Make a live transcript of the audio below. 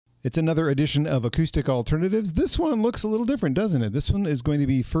It's another edition of Acoustic Alternatives. This one looks a little different, doesn't it? This one is going to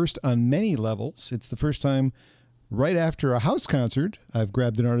be first on many levels. It's the first time right after a house concert, I've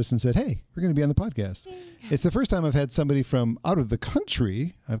grabbed an artist and said, hey, we're going to be on the podcast. Yay. It's the first time I've had somebody from out of the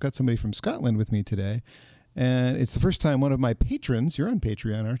country. I've got somebody from Scotland with me today. And it's the first time one of my patrons, you're on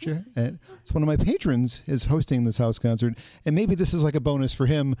Patreon, aren't you? And it's one of my patrons is hosting this house concert. And maybe this is like a bonus for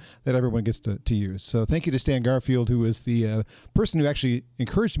him that everyone gets to use. So thank you to Stan Garfield, who was the person who actually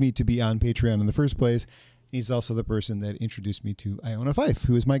encouraged me to be on Patreon in the first place. He's also the person that introduced me to Iona Fyfe,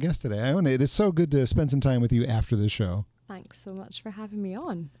 who is my guest today. Iona, it is so good to spend some time with you after the show. Thanks so much for having me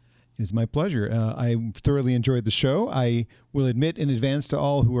on. It's my pleasure. I thoroughly enjoyed the show. I will admit in advance to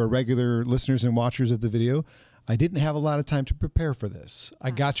all who are regular listeners and watchers of the video, I didn't have a lot of time to prepare for this.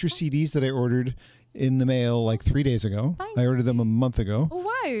 I got your CDs that I ordered in the mail like 3 days ago. I ordered them a month ago. Oh,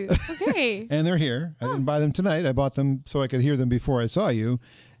 wow. Okay. And they're here. I didn't buy them tonight. I bought them so I could hear them before I saw you.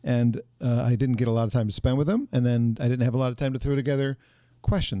 And I didn't get a lot of time to spend with them. And then I didn't have a lot of time to throw together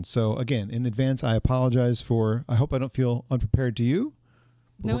questions. So again, in advance, I apologize for, I hope I don't feel unprepared to you.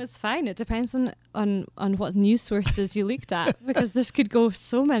 No, it's fine. It depends on what news sources you looked at, because this could go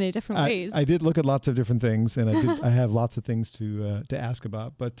so many different ways. I did look at lots of different things, and I have lots of things to ask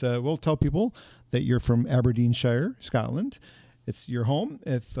about. But we'll tell people that you're from Aberdeenshire, Scotland. It's your home.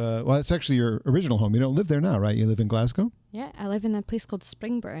 Well, it's actually your original home. You don't live there now, right? You live in Glasgow? Yeah, I live in a place called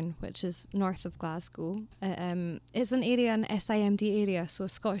Springburn, which is north of Glasgow. It's an SIMD area, so a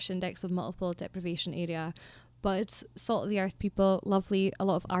Scottish Index of Multiple Deprivation area. But it's salt of the earth people, lovely, a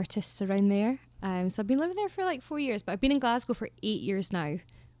lot of artists around there. So I've been living there for like 4 years, but I've been in Glasgow for 8 years now,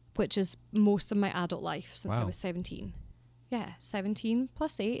 which is most of my adult life since I was 17. Yeah, 17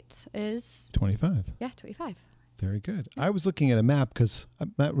 plus 8 is... 25. Yeah, 25. Very good. Yeah. I was looking at a map because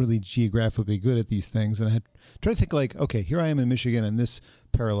I'm not really geographically good at these things. And I had tried to think like, okay, here I am in Michigan and this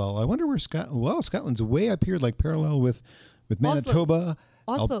parallel. I wonder where Scotland's way up here, like parallel with Manitoba.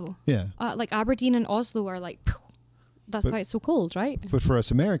 Oslo. Yeah. Like Aberdeen and Oslo are like, that's why it's so cold, right? But for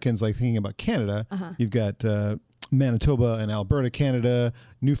us Americans, like thinking about Canada, you've got Manitoba and Alberta, Canada.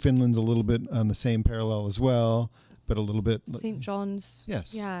 Newfoundland's a little bit on the same parallel as well, but a little bit. St. John's.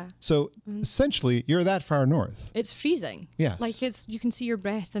 Yes. Yeah. So essentially, you're that far north. It's freezing. Yes. Like you can see your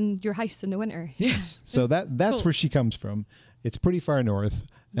breath in your house in the winter. Yes. So that's cool. Where she comes from. It's pretty far north,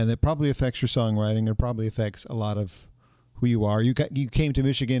 and it probably affects your songwriting. It probably affects a lot of who you are. You came to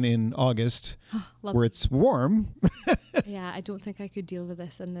Michigan in August, where it's warm. Yeah, I don't think I could deal with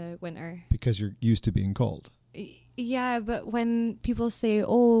this in the winter. Because you're used to being cold. Yeah, but when people say,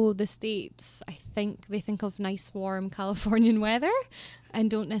 oh, the States, I think they think of nice, warm Californian weather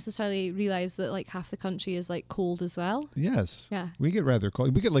and don't necessarily realize that like half the country is like cold as well. Yes. Yeah. We get rather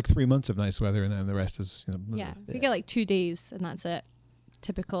cold. We get like 3 months of nice weather and then the rest is, Yeah, we get like 2 days and that's it.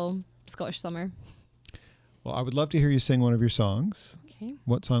 Typical Scottish summer. Well, I would love to hear you sing one of your songs. Okay.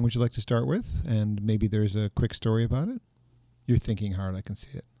 What song would you like to start with? And maybe there's a quick story about it. You're thinking hard, I can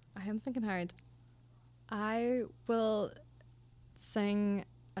see it. I am thinking hard. I will sing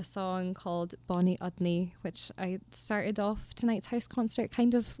a song called Bonny Udny, which I started off tonight's house concert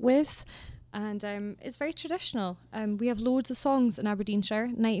kind of with. And it's very traditional. We have loads of songs in Aberdeenshire.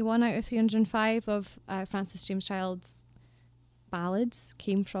 91 out of 305 of Francis James Child's ballads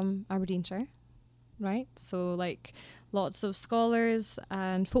came from Aberdeenshire. Right, so like lots of scholars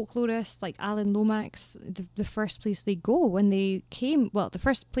and folklorists like Alan Lomax, the first place they go when they came, well, the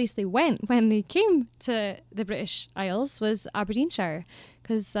first place they went when they came to the British Isles was Aberdeenshire,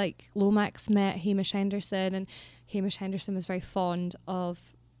 because like Lomax met Hamish Henderson, and Hamish Henderson was very fond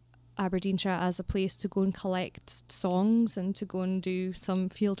of Aberdeenshire as a place to go and collect songs and to go and do some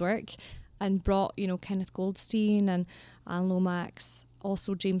field work, and brought, Kenneth Goldstein and Alan Lomax.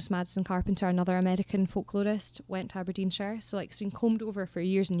 Also, James Madison Carpenter, another American folklorist, went to Aberdeenshire. So, like, it's been combed over for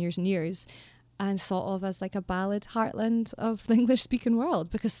years and years and years and thought of as, like, a ballad heartland of the English-speaking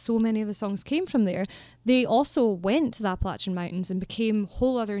world because so many of the songs came from there. They also went to the Appalachian Mountains and became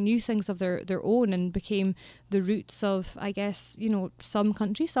whole other new things of their own and became the roots of, I guess, some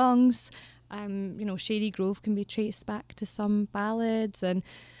country songs. Shady Grove can be traced back to some ballads, and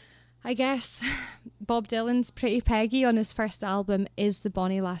I guess Bob Dylan's Pretty Peggy on his first album is the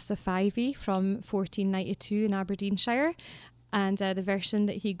Bonny Lass of Fyfe from 1492 in Aberdeenshire. And the version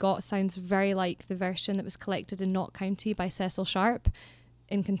that he got sounds very like the version that was collected in Knott County by Cecil Sharp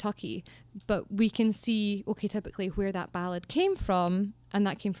in Kentucky. But we can see, typically where that ballad came from, and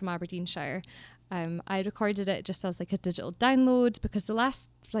that came from Aberdeenshire. I recorded it just as like a digital download because the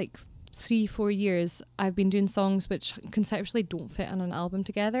last 3-4 years I've been doing songs which conceptually don't fit on an album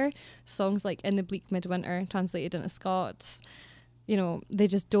together. Songs like In the Bleak Midwinter translated into Scots, you know, they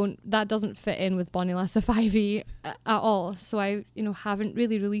just don't, that doesn't fit in with Bonny Fyfe at all. So I, you know, haven't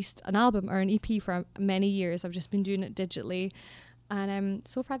really released an album or an EP for many years. I've just been doing it digitally, and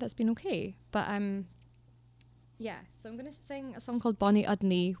so far that's been okay. But yeah, so I'm going to sing a song called Bonny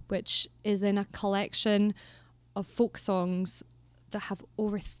Udny, which is in a collection of folk songs that have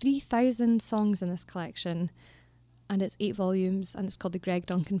over 3,000 songs in this collection, and it's 8 volumes, and it's called the Greg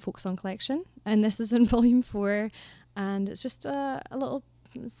Duncan Folk Song Collection, and this is in volume 4, and it's just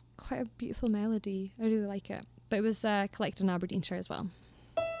it's quite a beautiful melody. I really like it, but it was collected in Aberdeenshire as well.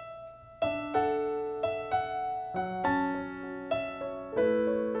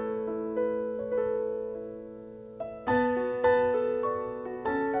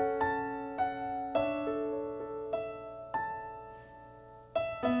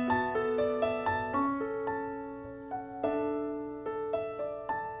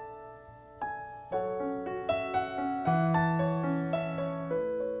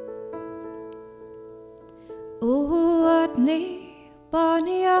 Oh, Udny,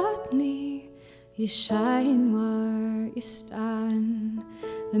 Bonny Udny, you shine where you stand.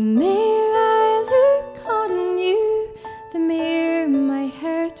 The more I look on you, the more my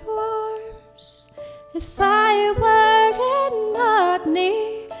heart warms. If I were in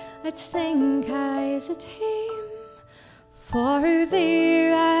Udny, I'd think I's at home. For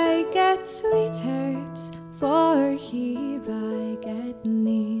there I get sweethearts, for here I get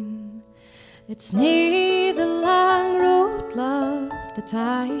none. It's near the long road, love, that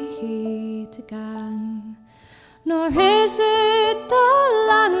I hate to gang. Nor is it the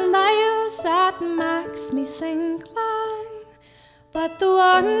long miles that makes me think long, but the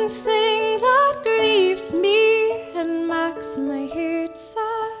one thing that grieves me and makes my heart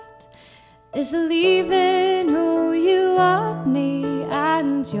sad is leaving oh you Udny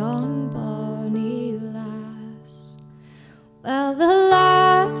and yon bonny lass. Well, the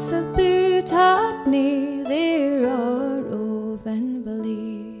lads about Udny, they're all roving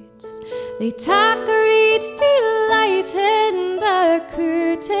blades. They tack reeds delight in the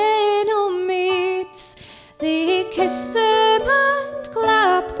curtain o' maids. They kiss them and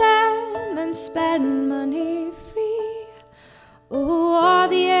clap them and spend money free. Oh, all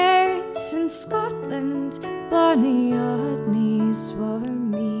the earths in Scotland, Bonny Udny's for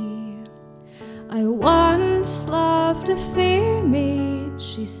me. I once loved a fair maid,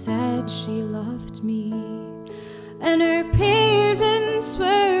 she said she loved me, and her parents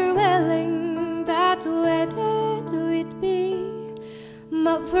were willing that wedded we'd be.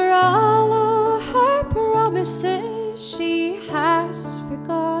 But for all of her promises, she has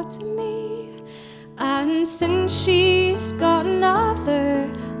forgotten me, and since she's got another,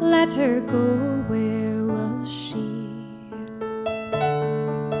 let her go, where will she?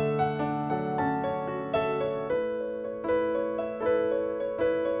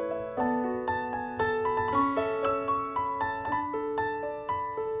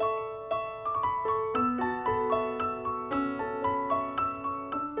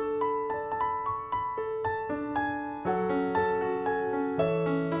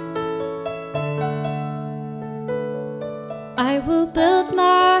 I will build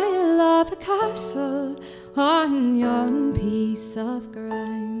my love a castle on yon piece of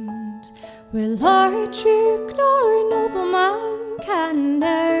ground, where Lord Duke nor nobleman can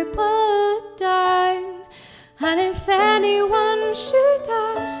ne'er pull it down. And if anyone should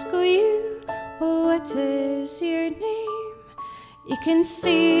ask you, oh, what is your name, you can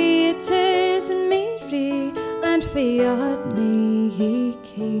see it is Mary, and for Udny he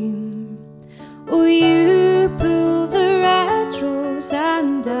came. Oh, you pull the red rose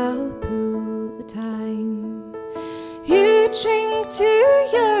and I'll pull the thyme. You drink to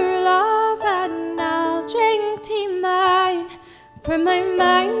your love and I'll drink to mine, for my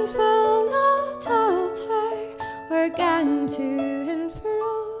mind will not alter or gang to and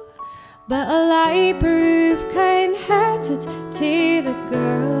fro, but I prove kind-hearted to the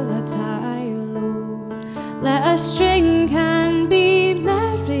girl that I love. Let us drink and be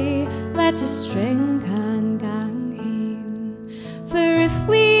merry, let us drink and gang hame, for if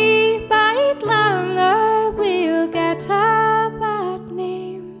we bide longer, we'll get a bad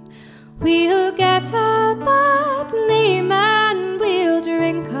name. We'll get a bad name, and we'll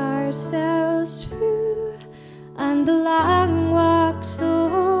drink ourselves through, and the long walk so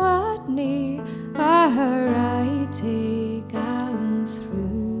Udny are I take gang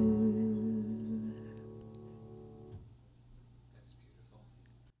through.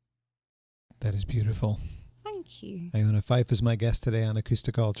 That is beautiful. Thank you. Iona Fyfe is my guest today on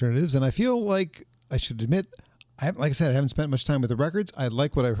Acoustic Alternatives, and I feel like I should admit like I said, I haven't spent much time with the records. I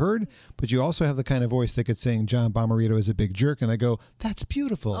like what I've heard, but you also have the kind of voice that could sing John Bommarito is a big jerk, and I go, that's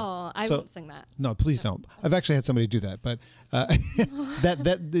beautiful. Oh, I won't sing that. No, please don't. I've actually had somebody do that, but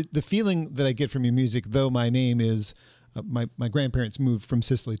the feeling that I get from your music, though my name is, my grandparents moved from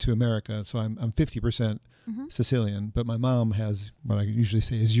Sicily to America, so I'm 50% Sicilian, but my mom has what I usually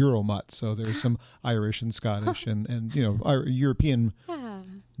say is Euromut, so there's some Irish and Scottish and our European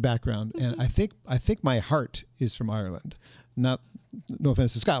background, and I think my heart is from Ireland. No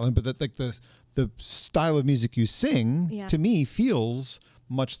offense to Scotland, but the style of music you sing to me feels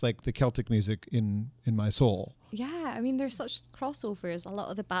much like the Celtic music in my soul. Yeah, I mean, there's such crossovers. A lot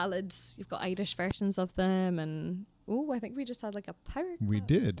of the ballads, you've got Irish versions of them, and I think we just had like a power. We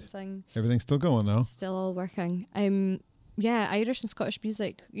did. Something. Everything's still going though. Still all working. Irish and Scottish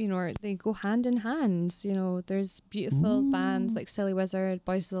music, they go hand in hand. There's beautiful bands like Silly Wizard,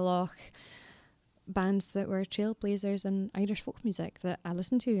 Boys of the Loch, bands that were trailblazers in Irish folk music that I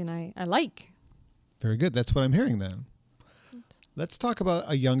listen to and I like. Very good. That's what I'm hearing then. Let's talk about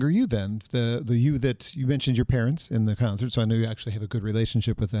a younger you then. The you that you mentioned your parents in the concert, so I know you actually have a good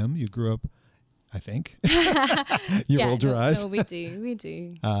relationship with them. You grew up, I think. You rolled your eyes. No, we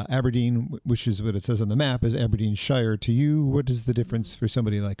do. Aberdeen, which is what it says on the map, is Aberdeenshire to you. What is the difference for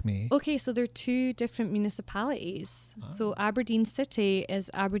somebody like me? Okay, so they're two different municipalities. So Aberdeen City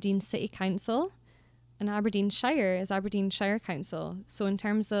is Aberdeen City Council, and Aberdeenshire is Aberdeenshire Council. So in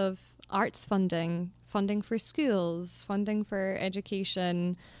terms of arts funding for schools, funding for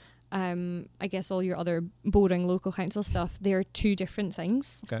education, I guess all your other boring local council stuff, they're two different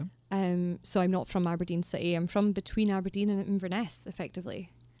things. Okay. So I'm not from Aberdeen City. I'm from between Aberdeen and Inverness,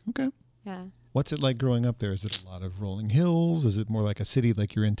 effectively. Okay. Yeah. What's it like growing up there? Is it a lot of rolling hills? Is it more like a city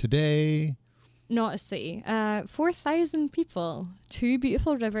like you're in today? Not a city. 4,000 people, 2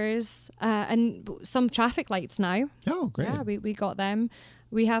 beautiful rivers, and some traffic lights now. Oh, great. Yeah, we got them.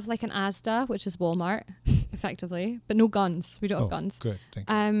 We have like an Asda, which is Walmart, effectively, but no guns. We don't have guns. Good, thank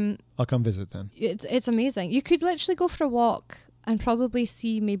you. I'll come visit then. It's amazing. You could literally go for a walk and probably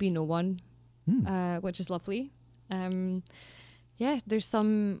see maybe no one, which is lovely. There's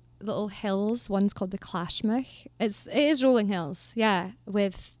some little hills. One's called the Clashmich. It is rolling hills,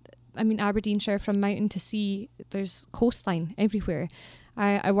 Aberdeenshire, from mountain to sea, there's coastline everywhere.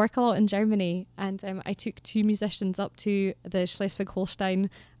 I work a lot in Germany, and I took 2 musicians up to the Schleswig-Holstein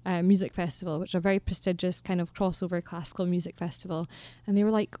Music Festival, which is a very prestigious kind of crossover classical music festival. And they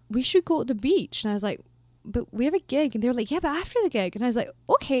were like, we should go to the beach. And I was like, but we have a gig. And they were like, yeah, but after the gig. And I was like,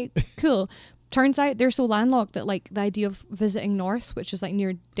 okay, cool. Turns out they're so landlocked that like the idea of visiting north, which is like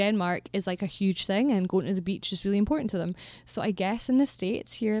near Denmark, is like a huge thing, and going to the beach is really important to them. So I guess in the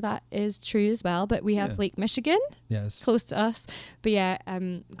States here that is true as well. But we have Lake Michigan, close to us. But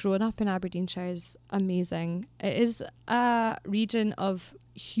growing up in Aberdeenshire is amazing. It is a region of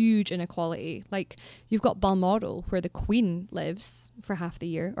huge inequality. Like you've got Balmoral, where the Queen lives for half the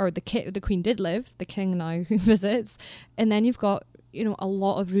year, or the Queen did live, the King now who visits, and then you've got a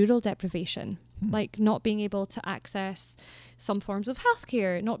lot of rural deprivation, like not being able to access some forms of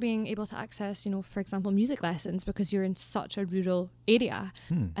healthcare, not being able to access, for example, music lessons because you're in such a rural area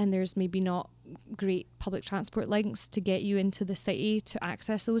and there's maybe not great public transport links to get you into the city to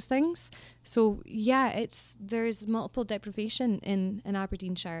access those things. So there's multiple deprivation in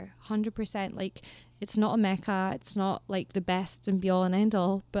Aberdeenshire, 100%. Like it's not a mecca, it's not like the best and be all and end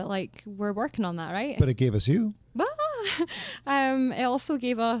all, but like we're working on that, right? But it gave us you. It also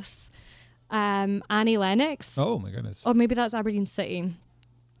gave us Annie Lennox. Oh my goodness. Or maybe that's Aberdeen City.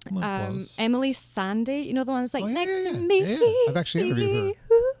 Emily Sandy, the one's like next to me. Yeah. I've actually interviewed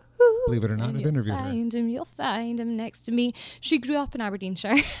her. Believe it or not, I've interviewed her. You'll find him next to me. She grew up in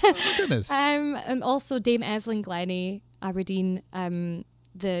Aberdeenshire. Oh my goodness. And also Dame Evelyn Glennie, Aberdeen.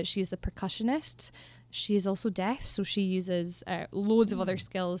 She's the percussionist. She is also deaf, so she uses loads of other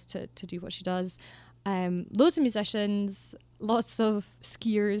skills to do what she does. Loads of musicians, lots of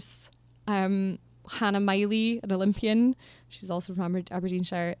skiers. Hannah Miley, an Olympian. She's also from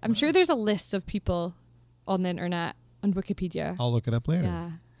Aberdeenshire. I'm sure there's a list of people on the internet, on Wikipedia. I'll look it up later.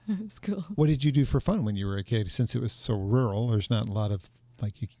 Yeah, it's cool. What did you do for fun when you were a kid? Since it was so rural, there's not a lot of,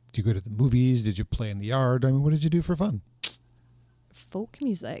 like, did you go to the movies? Did you play in the yard? I mean, what did you do for fun? Folk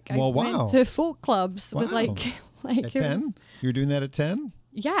music. Well, I went to folk clubs with like at 10? You were doing that at 10?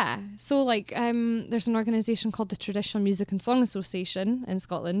 Yeah. So there's an organisation called the Traditional Music and Song Association in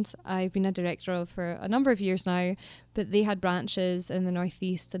Scotland. I've been a director of for a number of years now, but they had branches in the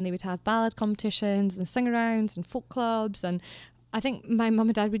northeast, and they would have ballad competitions and sing-arounds and folk clubs, and I think my mum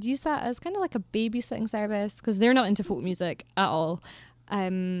and dad would use that as kind of like a babysitting service because they're not into folk music at all.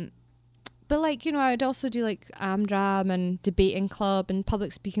 But like, you know, I would also do like Amdram and debating club and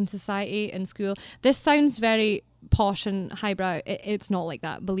public speaking society in school. This sounds very posh and highbrow. It's not like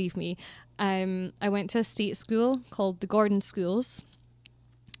that, believe me. I went to a state school called the Gordon Schools,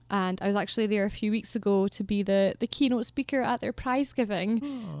 and I was actually there a few weeks ago to be the keynote speaker at their prize giving,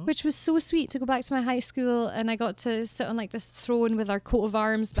 which was so sweet to go back to my high school. And I got to sit on like this throne with our coat of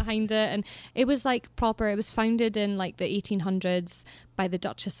arms behind it. And it was like proper. It was founded in like the 1800s by the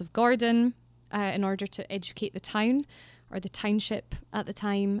Duchess of Gordon in order to educate the town, or the township at the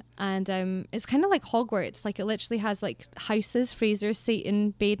time. And it's kind of like Hogwarts. Like, it literally has like houses, Fraser,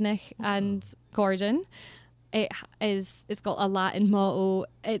 Satan, Badenoch and Gordon. It's got a Latin motto.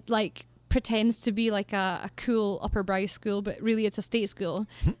 It like pretends to be like a cool upper brow school, but really it's a state school.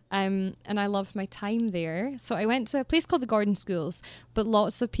 And I loved my time there. So I went to a place called the Gordon Schools, but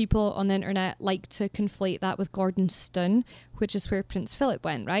lots of people on the internet like to conflate that with Gordonstoun, which is where Prince Philip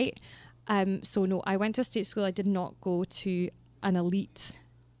went, right? So no, I went to a state school. I did not go to an elite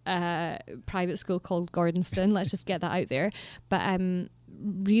private school called Gordonstoun. Let's just get that out there. But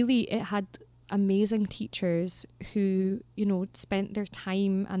really, it had amazing teachers who, you know, spent their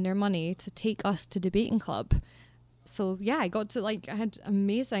time and their money to take us to debating club. So yeah, I had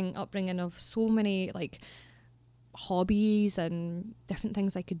amazing upbringing of so many like hobbies and different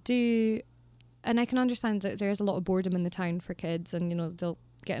things I could do. And I can understand that there's a lot of boredom in the town for kids, and, you know, they'll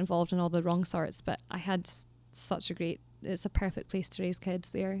get involved in all the wrong sorts, but I had it's a perfect place to raise kids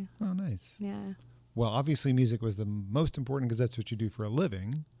there. Oh, nice. Yeah. Well, obviously music was the most important because that's what you do for a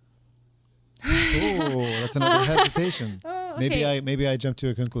living. Oh, that's another hesitation. Oh, okay. Maybe I jumped to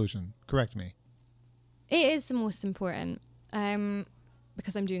a conclusion. Correct me. It is the most important,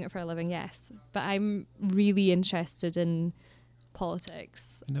 because I'm doing it for a living, yes. But I'm really interested in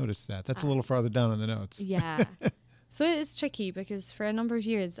politics. I noticed that. That's a little farther down in the notes. Yeah. So it's tricky because for a number of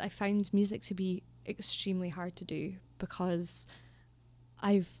years I found music to be extremely hard to do, because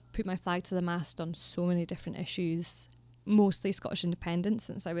I've put my flag to the mast on so many different issues, mostly Scottish independence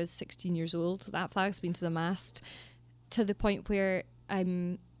since I was 16 years old. That flag's been to the mast, to the point where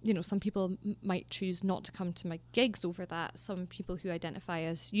you know, some people might choose not to come to my gigs over that. Some people who identify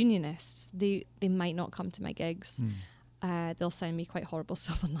as unionists, they might not come to my gigs. They'll send me quite horrible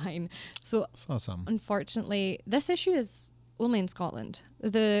stuff online. So unfortunately, this issue is only in Scotland.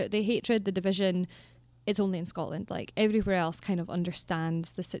 The hatred, the division, it's only in Scotland. Like, everywhere else kind of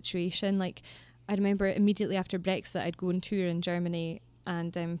understands the situation. Like, I remember immediately after Brexit, I'd go on tour in Germany,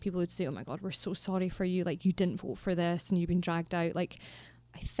 and people would say, oh my God, we're so sorry for you. Like, you didn't vote for this and you've been dragged out. Like,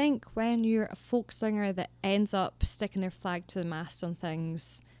 I think when you're a folk singer that ends up sticking their flag to the mast on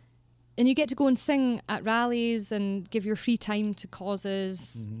things, and you get to go and sing at rallies and give your free time to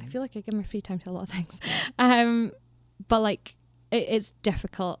causes. I feel like I give my free time to a lot of things. But like, it's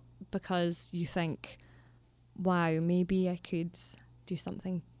difficult because you think, wow, maybe I could do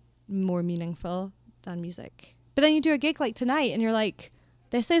something more meaningful than music. But then you do a gig like tonight and you're like,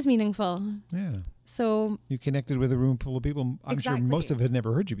 this is meaningful. Yeah. So you connected with a room full of people. I'm sure most of them had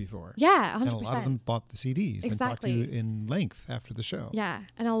never heard you before. Yeah, 100%. And a lot of them bought the CDs and talked to you in length after the show. Yeah,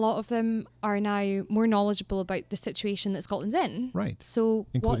 and a lot of them are now more knowledgeable about the situation that Scotland's in. Right. So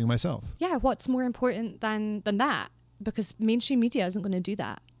including myself. Yeah, what's more important than that? Because mainstream media isn't going to do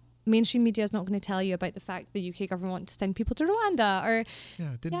that. Mainstream media is not going to tell you about the fact the UK government wants to send people to Rwanda, or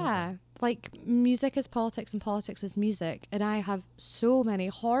like, music is politics and politics is music. And I have so many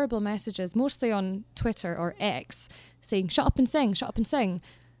horrible messages, mostly on Twitter or X, saying shut up and sing.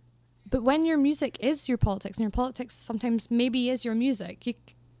 But when your music is your politics, and your politics sometimes maybe is your music,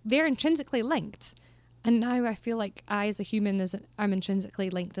 they're intrinsically linked. And now I feel like I, as a human, I'm intrinsically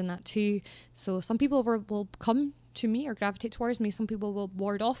linked in that too. So some people will come to me or gravitate towards me. Some people will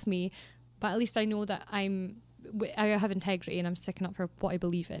ward off me, but at least I know that I have integrity and I'm sticking up for what I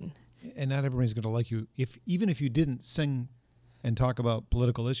believe in. And not everybody's going to like you. Even if you didn't sing and talk about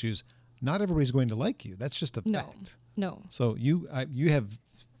political issues, not everybody's going to like you. That's just a fact. No. So you have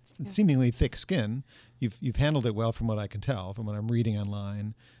seemingly thick skin. You've handled it well, from what I can tell, from what I'm reading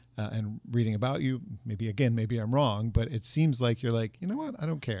online. And reading about you, maybe I'm wrong, but it seems like you're like, you know what? I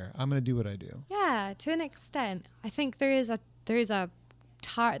don't care. I'm going to do what I do. Yeah, to an extent. I think there is an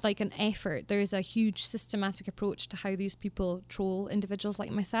effort. There is a huge systematic approach to how these people troll individuals like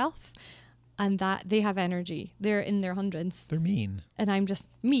myself, and that they have energy. They're in their hundreds. They're mean. And I'm just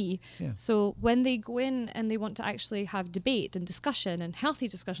me. Yeah. So when they go in and they want to actually have debate and discussion and healthy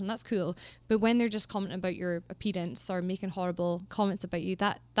discussion, that's cool. But when they're just commenting about your appearance or making horrible comments about you,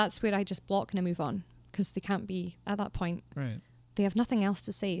 that's where I just block and I move on, because they can't be at that point. Right. They have nothing else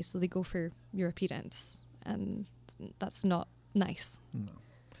to say, so they go for your appearance, and that's not nice. No.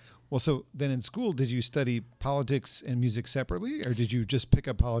 Well, so then in school, did you study politics and music separately, or did you just pick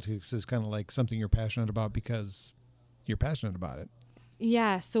up politics as kind of like something you're passionate about because you're passionate about it?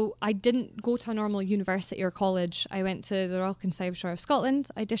 Yeah, so I didn't go to a normal university or college. I went to the Royal Conservatoire of Scotland.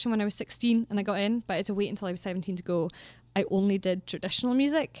 I auditioned when I was 16 and I got in, but I had to wait until I was 17 to go. I only did traditional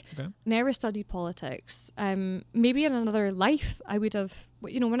music. Okay. Never studied politics. Maybe in another life I would have,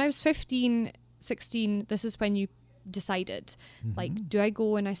 when I was 15, 16, this is when you decided, like, do I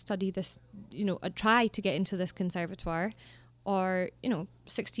go and I study this, I try to get into this conservatoire, or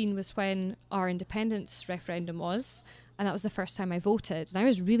 16 was when our independence referendum was, and that was the first time I voted, and I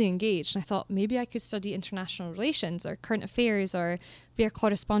was really engaged, and I thought maybe I could study international relations or current affairs or be a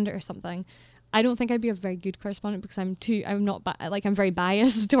correspondent or something. I don't think I'd be a very good correspondent because I'm very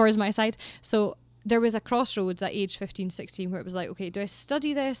biased towards my side. So there was a crossroads at age 15, 16 where it was like, okay, do I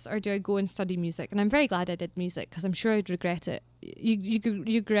study this or do I go and study music? And I'm very glad I did music because I'm sure I'd regret it. You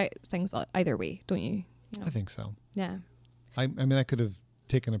regret things either way, don't you? I think so. Yeah. I mean, I could have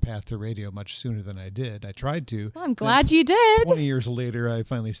taken a path to radio much sooner than I did. I tried to. Well, I'm glad you did. 20 years later, I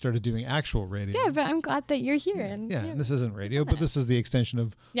finally started doing actual radio. Yeah, but I'm glad that you're here. And and this isn't radio, but this is the extension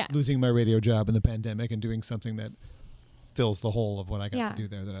of losing my radio job in the pandemic and doing something that fills the whole of what I got to do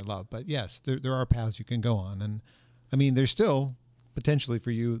there that I love. But yes, there are paths you can go on. And I mean, there's still potentially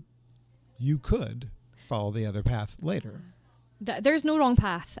for you could follow the other path later. There's no wrong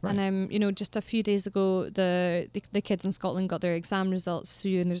path. Right. And just a few days ago, the kids in Scotland got their exam results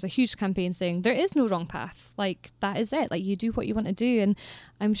through, and there's a huge campaign saying there is no wrong path. Like, that is it. Like, you do what you want to do. And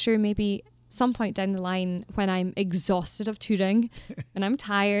I'm sure maybe some point down the line when I'm exhausted of touring and I'm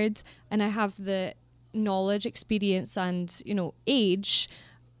tired and I have the knowledge, experience and, age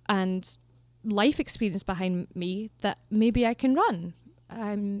and life experience behind me, that maybe I can run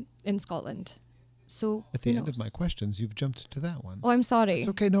in Scotland. So at the end of my questions, you've jumped to that one. Oh, I'm sorry. It's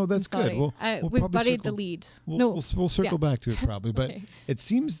okay. No, that's good. We've buried the lead. We'll circle back to it probably, but okay. It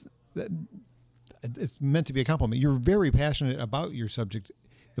seems that it's meant to be a compliment. You're very passionate about your subject,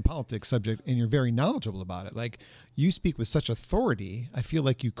 the politics subject, and you're very knowledgeable about it. Like, you speak with such authority. I feel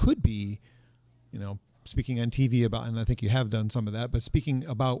like you could be, speaking on TV about, and I think you have done some of that, but speaking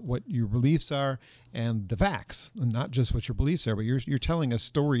about what your beliefs are and the facts, and not just what your beliefs are, but you're telling us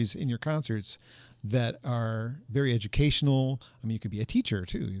stories in your concerts that are very educational. I mean, you could be a teacher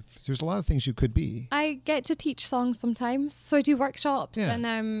too. There's a lot of things you could be. I get to teach songs sometimes, so I do workshops. Yeah.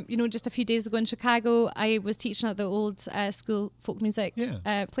 And just a few days ago in Chicago, I was teaching at the old school folk music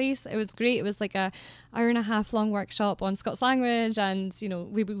place. It was great. It was like a hour-and-a-half long workshop on Scots language, and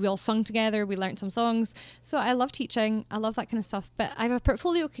we all sung together. We learned some songs. So I love teaching. I love that kind of stuff. But I have a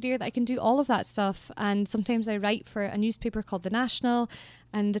portfolio career that I can do all of that stuff. And sometimes I write for a newspaper called The National.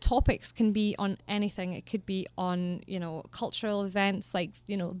 And the topics can be on anything. It could be on, cultural events like,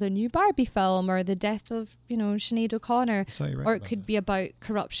 the new Barbie film or the death of, Sinead O'Connor. Or it could be about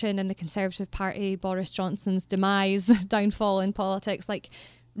corruption in the Conservative Party, Boris Johnson's demise, downfall in politics, like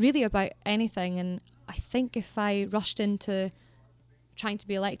really about anything. And I think if I rushed into trying to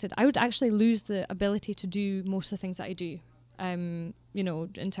be elected, I would actually lose the ability to do most of the things that I do,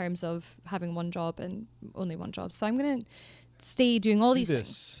 in terms of having one job and only one job. So I'm going to stay doing all these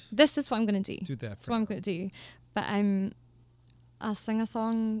things. This is what I'm going to do. Do that. That's what I'm going to do. But I'll sing a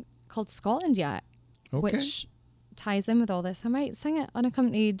song called Scotland Yet, which ties in with all this. I might sing it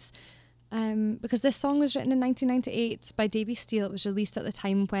unaccompanied because this song was written in 1998 by Davy Steele. It was released at the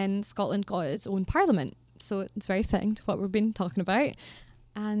time when Scotland got its own parliament. So it's very fitting to what we've been talking about.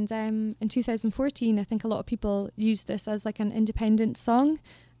 And in 2014, I think a lot of people used this as like an independent song.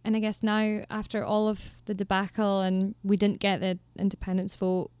 And I guess now, after all of the debacle and we didn't get the independence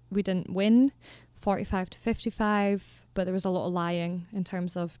vote, we didn't win 45 to 55, but there was a lot of lying in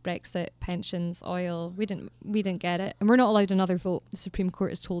terms of Brexit, pensions, oil. We didn't get it. And we're not allowed another vote, the Supreme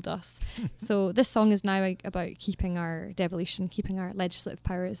Court has told us. So this song is now about keeping our devolution, keeping our legislative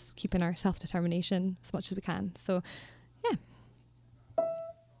powers, keeping our self-determination as much as we can. So, yeah.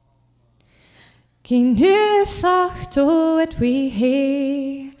 Cyn nu thought o it we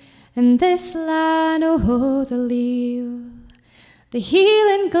hae in this land o the leal, the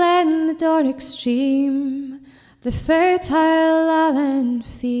healing glen, the Doric stream, the fertile Allen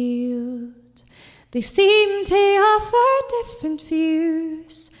field. They seem to offer different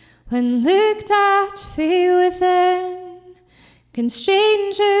views when looked at fae within. Can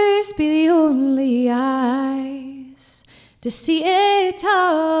strangers be the only eyes to see it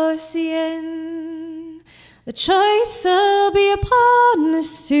all seeing? The choice'll be upon us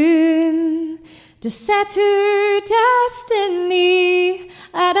soon to set her destiny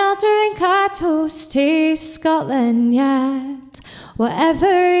at altar and toast to Scotland yet,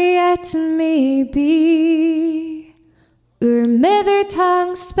 whatever yet may be. Our mother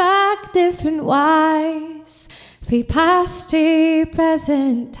tongue spak different wise, fi past to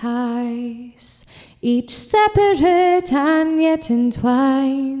present ties, each separate and yet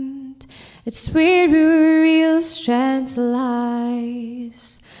entwined. It's where our real strength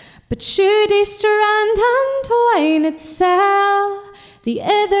lies. But should Easter and twine itself, the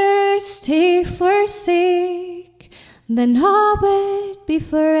others to forsake, then all would be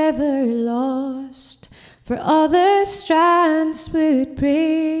forever lost, for all the strands would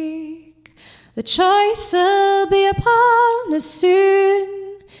break. The choice'll be upon us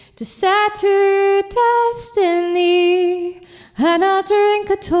soon, to set our destiny, and I'll drink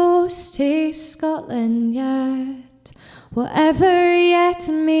a toast to Scotland yet, whatever yet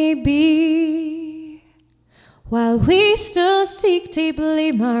may be. While we still seek to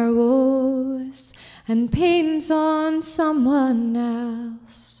blame our woes and pains on someone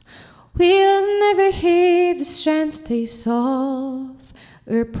else, we'll never have the strength to solve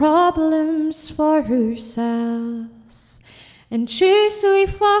our problems for ourselves. In truth, we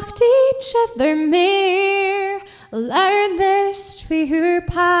fucked each other mere, learn this for our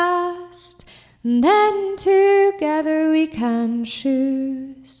past, and then together we can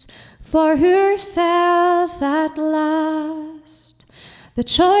choose for ourselves at last. The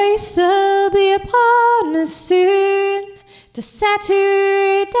choice'll be upon us soon, to set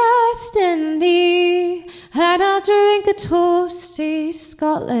our destiny, and I'll drink a toast to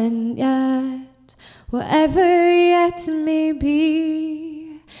Scotland yet, whatever yet may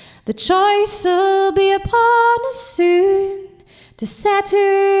be. The choice'll be upon us soon, to set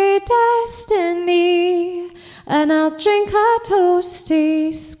our destiny, and I'll drink a toast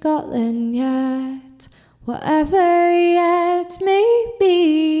to Scotland yet, whatever yet may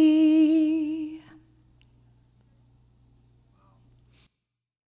be.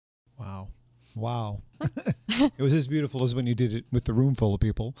 Wow. It was as beautiful as when you did it with the room full of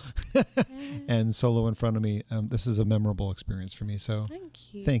people and solo in front of me. This is a memorable experience for me. So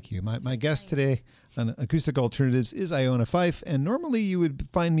thank you. My guest today on Acoustic Alternatives is Iona Fyfe. And normally you would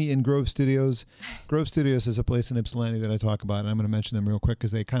find me in Grove Studios. Grove Studios is a place in Ypsilanti that I talk about. And I'm going to mention them real quick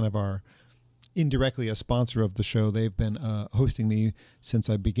because they kind of are indirectly a sponsor of the show. They've been hosting me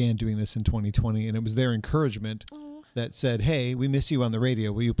since I began doing this in 2020. And it was their encouragement that said, hey, we miss you on the radio.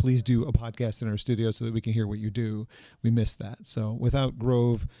 Will you please do a podcast in our studio so that we can hear what you do? We miss that. So without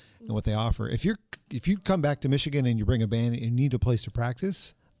Grove and what they offer, if you come back to Michigan and you bring a band and you need a place to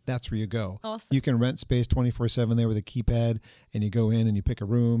practice, that's where you go. Awesome. You can rent space 24/7 there with a keypad, and you go in and you pick a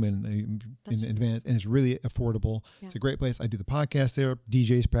room and in advance, and it's really affordable. Yeah. It's a great place. I do the podcast there.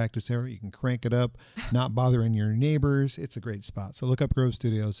 DJs practice there. You can crank it up, not bothering your neighbors. It's a great spot. So look up Grove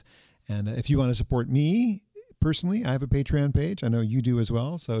Studios. And if you want to support me, personally, I have a Patreon page. I know you do as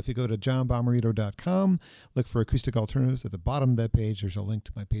well. So if you go to johnbommarito.com, look for Acoustic Alternatives. At the bottom of that page, there's a link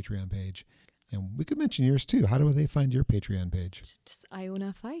to my Patreon page. And we could mention yours too. How do they find your Patreon page? Just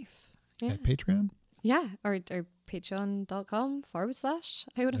Iona Fyfe. Yeah. At Patreon? Yeah, or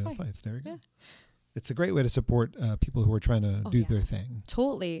patreon.com/Iona Fyfe. There you go. It's a great way to support people who are trying to do their thing.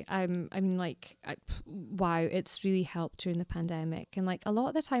 Totally. Wow, it's really helped during the pandemic. And like a lot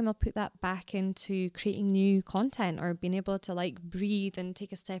of the time I'll put that back into creating new content or being able to like breathe and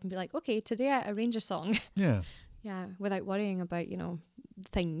take a step and be like, okay, today I arrange a song. Yeah. Yeah, without worrying about,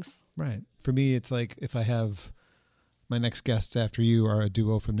 things. Right. For me, it's like if I have my next guests after you are a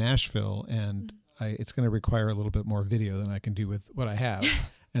duo from Nashville, and it's going to require a little bit more video than I can do with what I have.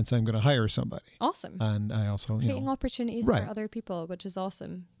 And so I'm going to hire somebody. Awesome. And I also, creating opportunities for other people, which is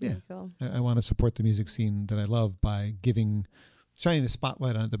awesome. Yeah. I want to support the music scene that I love by shining the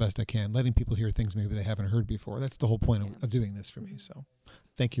spotlight on it the best I can, letting people hear things maybe they haven't heard before. That's the whole point of doing this for me. So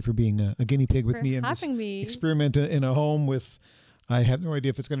thank you for being a guinea pig with me and having me experiment in a home with. I have no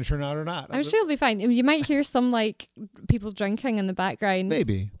idea if it's going to turn out or not. I'm sure it'll be fine. You might hear some like people drinking in the background.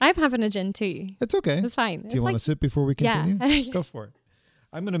 Maybe. I'm having a gin too. It's okay. It's fine. Do you want to sip before we continue? Yeah. Go for it.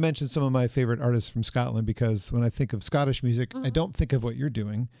 I'm going to mention some of my favorite artists from Scotland because when I think of Scottish music, I don't think of what you're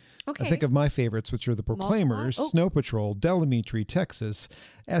doing. Okay. I think of my favorites, which are the Proclaimers, Snow Patrol, Del Amitri, Texas,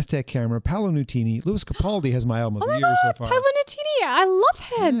 Aztec Camera, Paolo Nutini. Louis Capaldi has my album of the year so far. Paolo Nutini, I love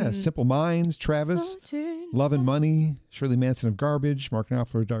him. Yeah, Simple Minds, Travis, Love and Money, Shirley Manson of Garbage, Mark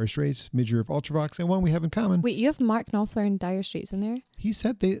Knopfler of Dire Straits, Midger of Ultravox, and one we have in common. Wait, you have Mark Knopfler and Dire Straits in there? He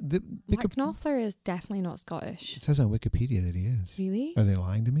said Mark Knopfler is definitely not Scottish. It says on Wikipedia that he is. Really? Are they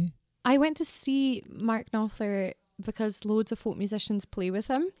lying to me? I went to see Mark Knopfler because loads of folk musicians play with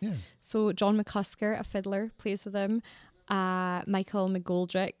him. Yeah. So John McCusker, a fiddler, plays with him. Michael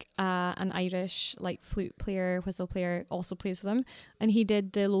McGoldrick, an Irish like flute player, whistle player, also plays with him, and he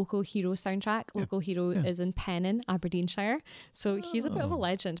did the Local Hero soundtrack. Local Hero is in Pennin, Aberdeenshire, so he's a bit of a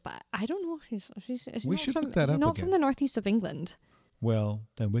legend. But I don't know if he's We should look that up not again. from the northeast of England. Well,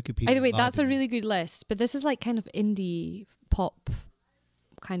 then Wikipedia. By the way, that's a lobby. really good list, but this is like kind of indie pop,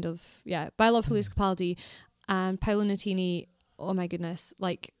 kind of, yeah. But I love Felice Capaldi and Paolo Nutini. Oh my goodness!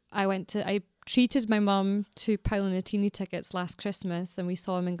 Like I treated my mum to Paolo Nutini tickets last Christmas, and we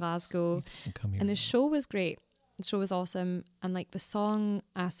saw him in Glasgow. He doesn't come here. And the show was great. The show was awesome, and like the song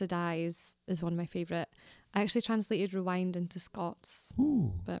 "Acid Eyes" is one of my favorite. I actually translated "Rewind" into Scots.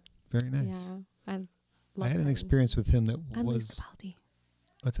 Ooh, But very nice. yeah, I I had an him. experience with him that And Lewis was. Capaldi.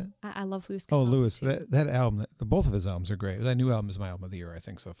 What's that? I love Lewis Capaldi. Oh, Lewis. too. That album. Both of his albums are great. That new album is my album of the year, I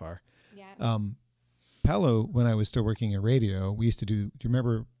think, so far. Yeah. Paolo, when I was still working at radio, we used to do you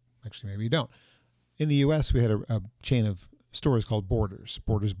remember, actually maybe you don't, in the US we had a chain of stores called Borders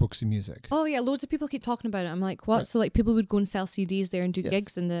Books and Music. Oh yeah, loads of people keep talking about it. I'm like, what? Right. So like people would go and sell CDs there and do Yes.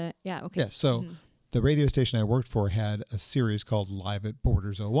 gigs in the okay. Yeah, so the radio station I worked for had a series called Live at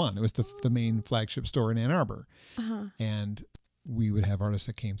Borders 01. It was the main flagship store in Ann Arbor. And we would have artists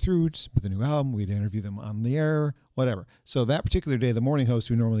that came through with a new album. We'd interview them on the air, whatever. So that particular day, the morning host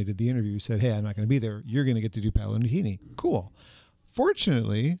who normally did the interview said, hey, I'm not going to be there. You're going to get to do Paolo Nutini. Cool.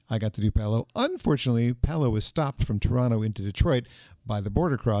 Fortunately, I got to do Paolo. Unfortunately, Paolo was stopped from Toronto into Detroit by the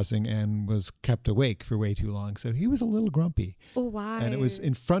border crossing and was kept awake for way too long. So he was a little grumpy. Oh, wow. And it was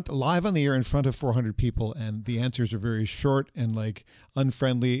live on the air in front of 400 people. And the answers were very short and like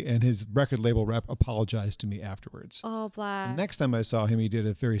unfriendly. And his record label rep apologized to me afterwards. Oh, bless. And next time I saw him, he did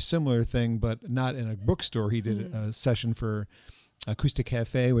a very similar thing, but not in a bookstore. He did a session for Acoustic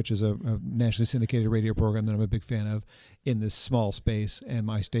Cafe, which is a nationally syndicated radio program that I'm a big fan of, in this small space, and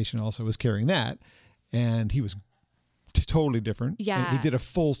my station also was carrying that, and he was totally different. Yeah, and he did a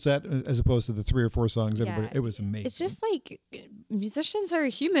full set as opposed to the 3 or 4 songs. Everybody, it was amazing. It's just like musicians are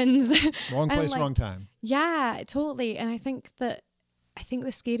humans. Wrong place, wrong time. Yeah, totally. And I think the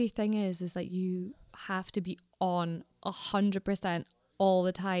scary thing is that you have to be on 100% all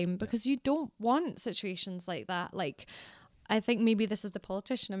the time because you don't want situations like that. Like, I think maybe this is the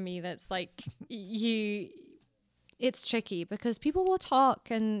politician in me that's like, it's tricky because people will talk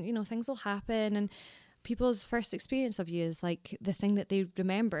and, you know, things will happen and people's first experience of you is like the thing that they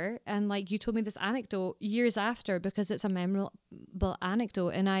remember. And like you told me this anecdote years after because it's a memorable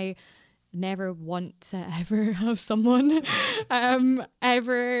anecdote and I never want to ever have someone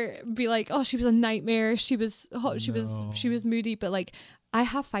ever be like, oh, she was a nightmare. She was hot. She was moody. But like, I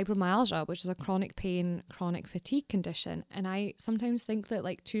have fibromyalgia, which is a chronic pain, chronic fatigue condition. And I sometimes think that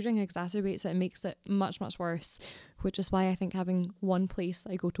like touring exacerbates it and makes it much, much worse, which is why I think having one place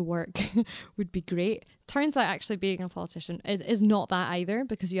I go to work would be great. Turns out actually being a politician is not that either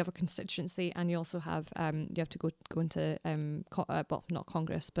because you have a constituency and you also have, you have to go into, well, not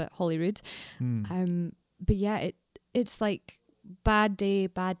Congress, but Holyrood. But yeah, it's like, bad day,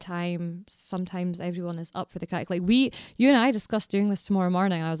 bad time. Sometimes everyone is up for the crack. Like you and I discussed doing this tomorrow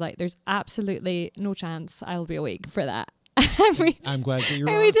morning and I was like, there's absolutely no chance I'll be awake for that. I'm glad that you're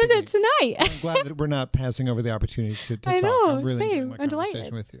and we did it tonight. I'm glad that we're not passing over the opportunity to I talk. know, I'm really same. enjoying my I'm conversation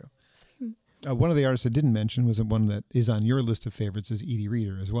delighted. with you. Same. One of the artists I didn't mention was one that is on your list of favorites is Edie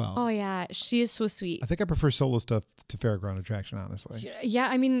Reader as well. Oh yeah, she is so sweet. I think I prefer solo stuff to Fairground Attraction, honestly. Yeah,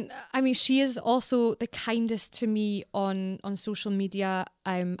 I mean, she is also the kindest to me on social media.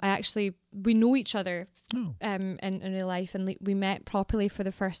 We know each other in real life, and we met properly for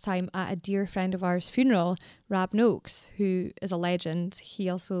the first time at a dear friend of ours' funeral, Rab Noakes, who is a legend. He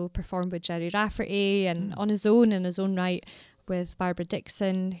also performed with Jerry Rafferty and on his own in his own right with Barbara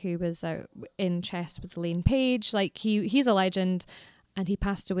Dixon, who was in Chess with Elaine Page. Like he's a legend, and he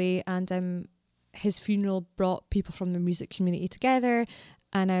passed away. And his funeral brought people from the music community together.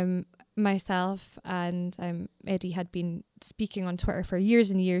 And myself and Eddie had been speaking on Twitter for years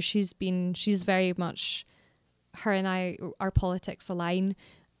and years. She's very much, her and I, our politics align.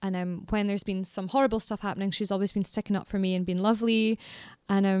 And when there's been some horrible stuff happening, she's always been sticking up for me and being lovely.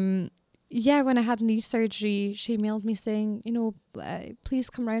 And yeah, when I had knee surgery, she emailed me saying, you know, please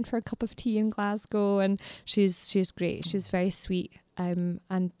come round for a cup of tea in Glasgow. And she's great. She's very sweet and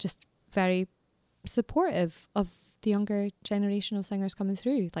just very supportive of the younger generation of singers coming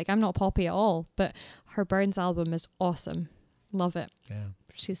through. Like, I'm not poppy at all, but her Burns album is awesome. Love it. Yeah.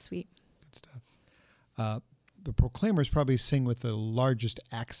 She's sweet. Good stuff. The Proclaimers probably sing with the largest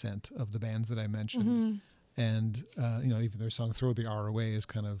accent of the bands that I mentioned. Mm-hmm. And, even their song Throw the R Away is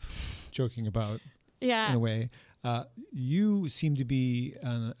kind of joking about, in a way. You seem to be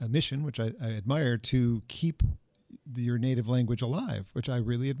on a mission, which I admire, to keep your native language alive, which I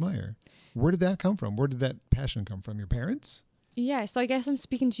really admire. Where did that come from? Where did that passion come from? Your parents? Yeah, so I guess I'm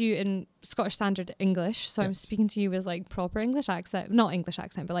speaking to you in Scottish Standard English. So Yes. I'm speaking to you with like proper English accent. Not English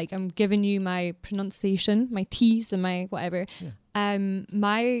accent, but like I'm giving you my pronunciation, my T's and my whatever.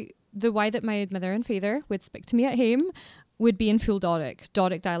 Yeah. The way that my mother and father would speak to me at home would be in full Doric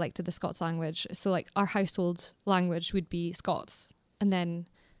dialect of the Scots language. So like our household language would be Scots, and then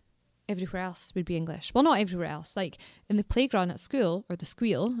everywhere else would be English. Well, not everywhere else. Like in the playground at school or the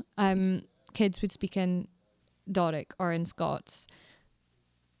squeal, kids would speak in Doric or in Scots.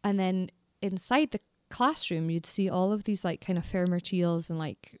 And then inside the classroom, you'd see all of these like kind of farmer chiels and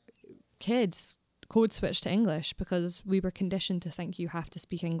like kids code switch to English because we were conditioned to think you have to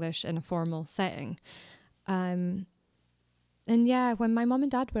speak English in a formal setting. And yeah, when my mum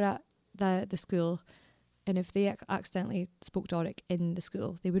and dad were at the school, and if they accidentally spoke Doric in the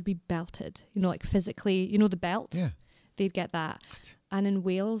school, they would be belted, you know, like physically, you know, the belt? Yeah. They'd get that. What? And in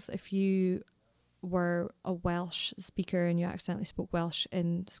Wales, if you were a Welsh speaker and you accidentally spoke Welsh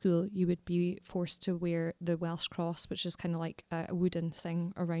in school, you would be forced to wear the Welsh cross, which is kind of like a wooden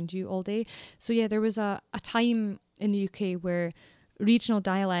thing around you all day. So yeah, there was a time in the UK where regional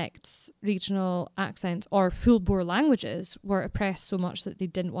dialects, regional accents, or full-bore languages were oppressed so much that they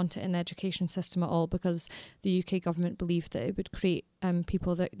didn't want it in the education system at all because the UK government believed that it would create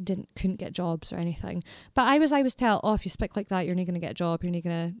people that couldn't get jobs or anything. But I was told, oh, if you speak like that, you're not going to get a job, you're not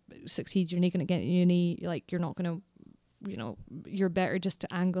going to succeed, you're not going to get uni, like you're not going to, you know, you're better just to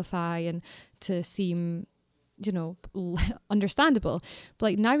anglify and to seem, you know, understandable. But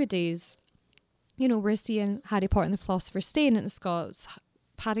like nowadays, you know, we're seeing Harry Potter and the Philosopher's Stone in the Scots,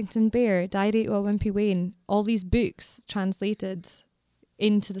 Paddington Bear, Diary of a Wimpy Wayne, all these books translated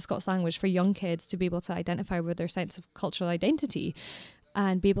into the Scots language for young kids to be able to identify with their sense of cultural identity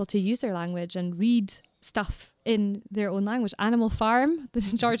and be able to use their language and read stuff in their own language. Animal Farm, the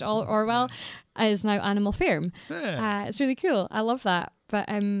George Orwell, is now Animal Farm. Yeah. It's really cool. I love that. But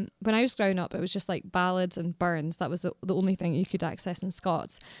when I was growing up, it was just like ballads and burns. That was the only thing you could access in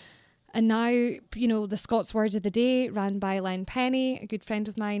Scots. And now, you know, the Scots Word of the Day, ran by Len Penny, a good friend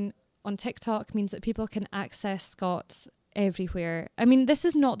of mine on TikTok, means that people can access Scots everywhere. I mean, this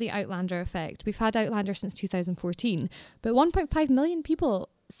is not the Outlander effect. We've had Outlander since 2014, but 1.5 million people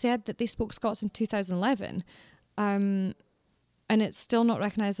said that they spoke Scots in 2011. And it's still not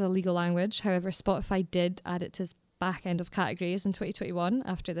recognised as a legal language. However, Spotify did add it to its back end of categories in 2021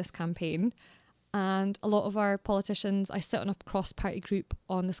 after this campaign. And a lot of our politicians, I sit on a cross-party group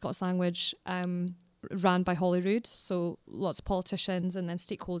on the Scots language ran by Holyrood. So lots of politicians and then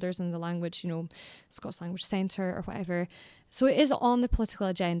stakeholders in the language, you know, Scots Language Centre or whatever. So it is on the political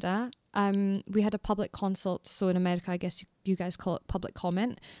agenda. We had a public consult. So in America, I guess you guys call it public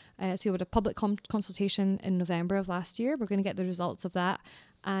comment. So we had a public consultation in November of last year. We're going to get the results of that.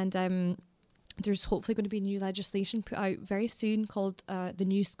 And there's hopefully going to be new legislation put out very soon called the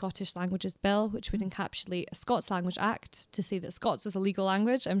New Scottish Languages Bill, which would encapsulate a Scots Language Act to say that Scots is a legal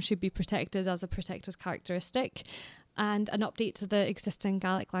language and should be protected as a protected characteristic, and an update to the existing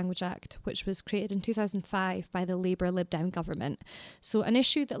Gaelic Language Act, which was created in 2005 by the Labour Lib Dem government. So an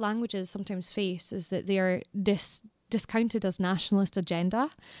issue that languages sometimes face is that they are discounted as nationalist agenda.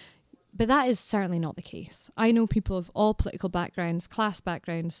 But that is certainly not the case. I know people of all political backgrounds, class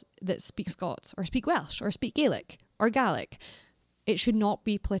backgrounds, that speak Scots or speak Welsh or speak Gaelic or Gaelic. It should not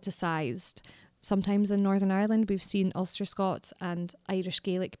be politicised. Sometimes in Northern Ireland, we've seen Ulster Scots and Irish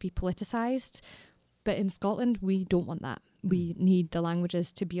Gaelic be politicised. But in Scotland, we don't want that. We need the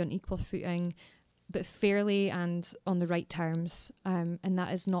languages to be on equal footing, but fairly and on the right terms. And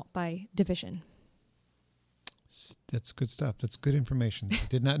that is not by division. That's good stuff. That's good information. I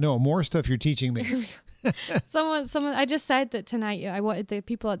did not know. More stuff you're teaching me. Someone, I just said that tonight I wanted the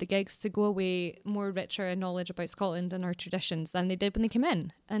people at the gigs to go away more richer in knowledge about Scotland and our traditions than they did when they came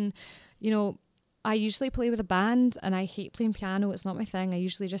in. And, you know, I usually play with a band and I hate playing piano. It's not my thing. I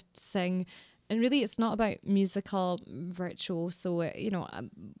usually just sing. And really, it's not about musical virtuoso. So, you know,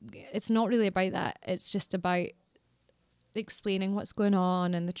 it's not really about that. It's just about explaining what's going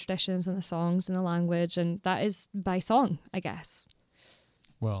on and the traditions and the songs and the language, and that is by song, I guess.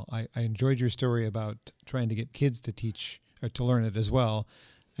 Well, I enjoyed your story about trying to get kids to teach or to learn it as well.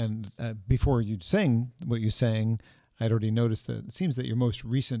 And before you sang what you sang, I'd already noticed that it seems that your most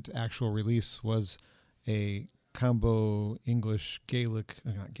recent actual release was a combo English Gaelic,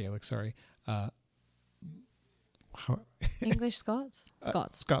 not Gaelic, sorry. English Scots?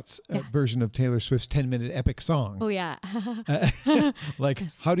 Scots version of Taylor Swift's 10-minute epic song. Oh, yeah. Like,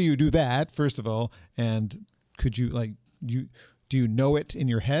 yes. How do you do that, first of all? And could you, like, do you know it in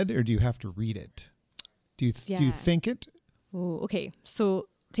your head or do you have to read it? Do you think it? Oh, okay. So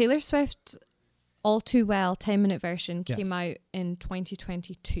Taylor Swift All Too Well 10-minute version came out in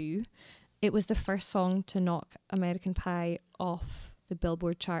 2022. It was the first song to knock American Pie off the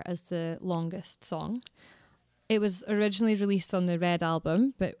Billboard chart as the longest song. It was originally released on the Red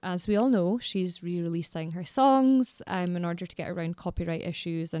album, but as we all know, she's re-releasing her songs in order to get around copyright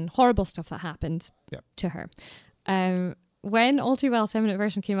issues and horrible stuff that happened to her. When All Too Well 10-minute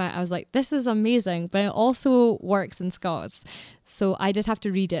version came out, I was like, this is amazing, but it also works in Scots. So I did have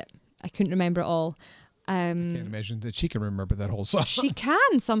to read it. I couldn't remember it all. I can't imagine that she can remember that whole song. She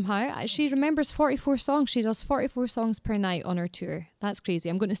can somehow. She remembers 44 songs. She does 44 songs per night on her tour. That's crazy.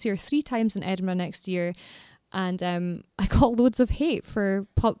 I'm going to see her 3 times in Edinburgh next year. And I got loads of hate for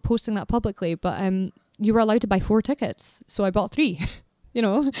posting that publicly, but you were allowed to buy 4 tickets. So I bought 3, you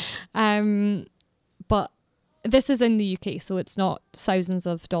know. But this is in the UK, so it's not thousands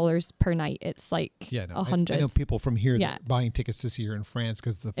of dollars per night. It's like 100. I know people from here that buying tickets this year in France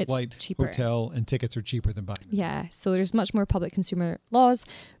because the flight, cheaper. Hotel, and tickets are cheaper than buying them. Yeah, so there's much more public consumer laws.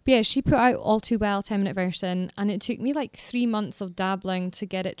 But yeah, she put out All Too Well 10-minute version, and it took me like 3 months of dabbling to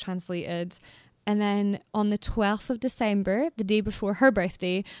get it translated. And then on the 12th of December, the day before her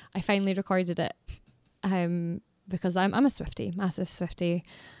birthday, I finally recorded it because I'm a Swiftie, massive Swiftie.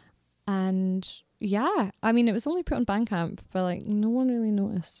 And yeah, I mean, it was only put on Bandcamp, but like no one really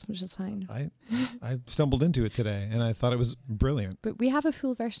noticed, which is fine. I stumbled into it today and I thought it was brilliant. But we have a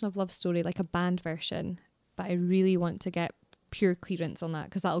full version of Love Story, like a band version, but I really want to get pure clearance on that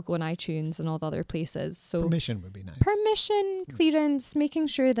because that'll go on iTunes and all the other places. So permission would be nice. Permission, clearance, making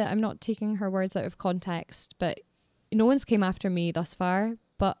sure that I'm not taking her words out of context. But no one's came after me thus far.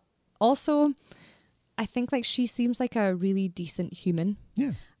 But also, I think like she seems like a really decent human.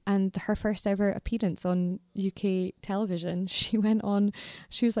 Yeah. And her first ever appearance on UK television, she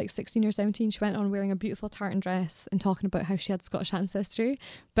was like 16 or 17. She went on wearing a beautiful tartan dress and talking about how she had Scottish ancestry.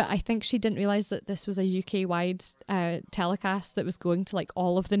 But I think she didn't realise that this was a UK-wide telecast that was going to like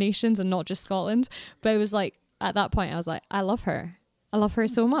all of the nations and not just Scotland. But it was like, at that point, I was like, I love her. I love her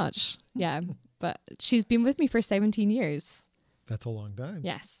so much. Yeah. But she's been with me for 17 years. That's a long time.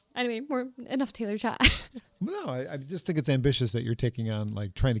 Yes. Anyway, enough Taylor chat. No, I just think it's ambitious that you're taking on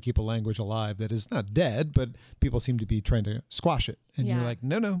like trying to keep a language alive that is not dead, but people seem to be trying to squash it. And you're like,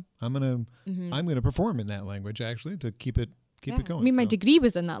 no, I'm gonna perform in that language actually to keep it going. I mean, my degree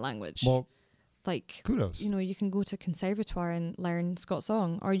was in that language. Well, like kudos. You know, you can go to conservatoire and learn Scots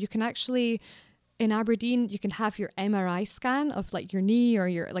song, or you can actually in Aberdeen, you can have your MRI scan of like your knee or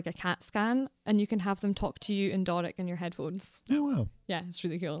your like a CAT scan, and you can have them talk to you in Doric in your headphones. Oh, wow. Yeah, it's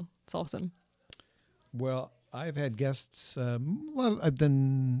really cool. It's awesome. Well, I've had guests, I've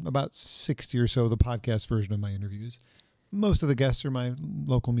done about 60 or so of the podcast version of my interviews. Most of the guests are my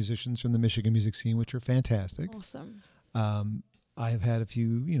local musicians from the Michigan music scene, which are fantastic. Awesome. I've had a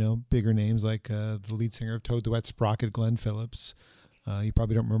few, bigger names like the lead singer of Toad Duet Sprocket, Glenn Phillips. You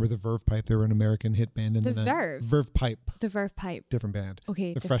probably don't remember the Verve Pipe. They were an American hit band in the Verve? Verve Pipe. The Verve Pipe. Different band.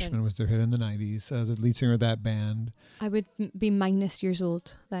 Okay, The Freshman was their hit in the 90s. The lead singer of that band. I would be minus years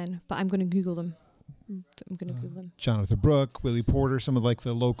old then, but I'm going to Google them. Jonathan Brooke, Willie Porter, some of like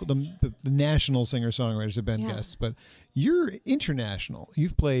the local, the national singer-songwriters have been guests. But you're international.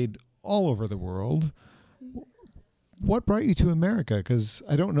 You've played all over the world. What brought you to America? Because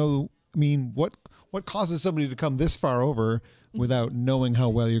I don't know, what causes somebody to come this far over without knowing how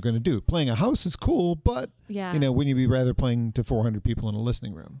well you're going to do? Playing a house is cool, but wouldn't you be rather playing to 400 people in a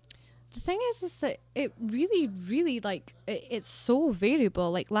listening room? The thing is that it really, really it's so variable.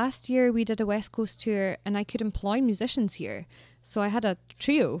 Like last year we did a West Coast tour and I could employ musicians here. So I had a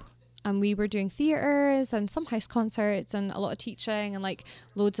trio and we were doing theatres and some house concerts and a lot of teaching and like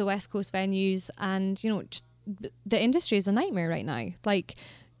loads of West Coast venues. And, just, the industry is a nightmare right now. Like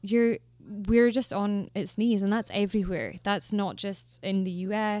we're just on its knees, and that's everywhere. That's not just in the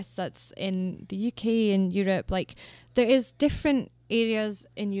US, that's in the UK and Europe. Like there is different areas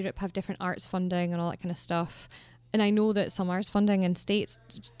in Europe have different arts funding and all that kind of stuff. And I know that some arts funding in States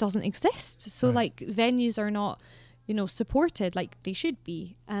just doesn't exist. So like venues are not, supported like they should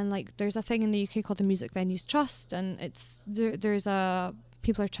be. And like there's a thing in the UK called the Music Venues Trust, and it's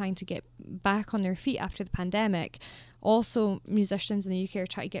people are trying to get back on their feet after the pandemic. Also, musicians in the UK are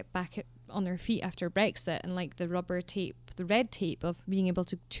trying to get back on their feet after Brexit and like the red tape of being able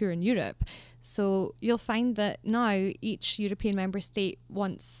to tour in Europe. So you'll find that now each European member state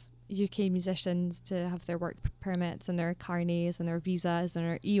wants UK musicians to have their work permits and their carnets and their visas and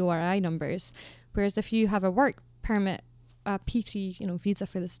their EORI numbers. Whereas if you have a work permit a P3, visa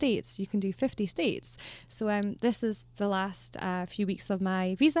for the States, you can do 50 states. So this is the last few weeks of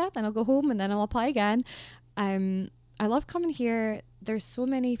my visa. Then I'll go home and then I'll apply again. I love coming here. There's so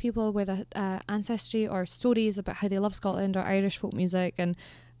many people with ancestry or stories about how they love Scotland or Irish folk music, and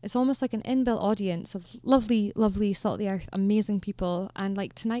it's almost like an inbuilt audience of lovely, lovely, salt of the earth, amazing people. And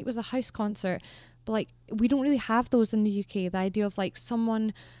like tonight was a house concert, but like we don't really have those in the UK. The idea of like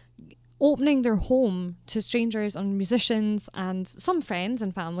someone opening their home to strangers and musicians and some friends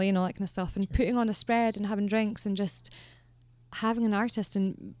and family and all that kind of stuff, and putting on a spread and having drinks and just having an artist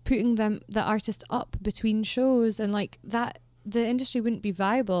and putting the artist up between shows, and like that, the industry wouldn't be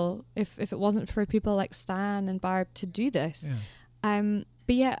viable if it wasn't for people like Stan and Barb to do this.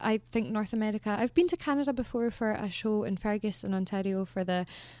 But yeah, I think North America, I've been to Canada before for a show in Fergus in Ontario for the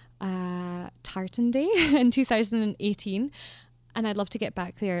Tartan Day in 2018, and I'd love to get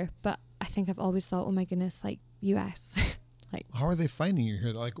back there, but I think I've always thought, oh my goodness, like US. Like, how are they finding you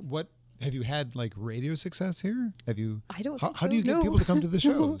here? Like, what have you had, like radio success here? Have you? I don't. How do you get people to come to the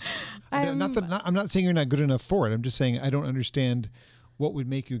shows? I'm not saying you're not good enough for it. I'm just saying I don't understand what would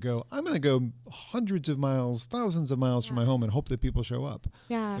make you go, I'm going to go hundreds of miles, thousands of miles from my home and hope that people show up.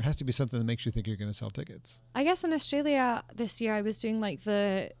 Yeah. There has to be something that makes you think you're going to sell tickets. I guess in Australia this year I was doing like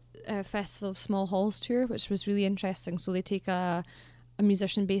the Festival of Small Halls tour, which was really interesting. So they take a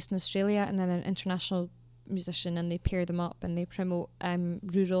musician based in Australia and then an international musician, and they pair them up and they promote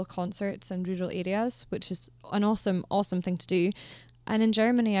rural concerts in rural areas, which is an awesome thing to do. And in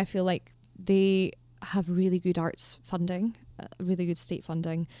Germany I feel like they have really good arts funding, really good state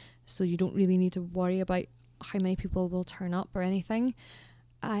funding, so you don't really need to worry about how many people will turn up or anything.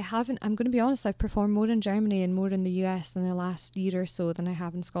 I'm going to be honest, I've performed more in Germany and more in the US in the last year or so than I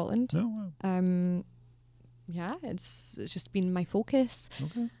have in Scotland. Oh, wow. Yeah, it's just been my focus.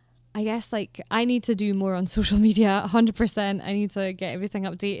 Okay. I guess like I need to do more on social media, 100%. I need to get everything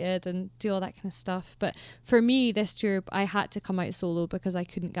updated and do all that kind of stuff. But for me, this tour, I had to come out solo because I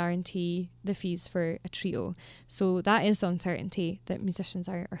couldn't guarantee the fees for a trio. So that is the uncertainty that musicians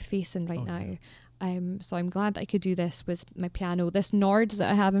are facing right now. Yeah. So I'm glad that I could do this with my piano. This Nord that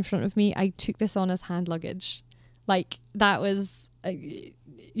I have in front of me, I took this on as hand luggage. Like that was...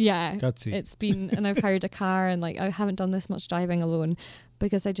 yeah, gutsy. It's been, and I've hired a car, and like I haven't done this much driving alone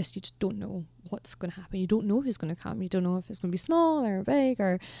because you just don't know what's going to happen. You don't know who's going to come. You don't know if it's going to be small or big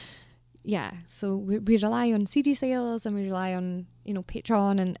or so we rely on CD sales and we rely on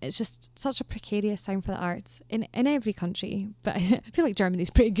Patreon, and it's just such a precarious time for the arts in every country, but I feel like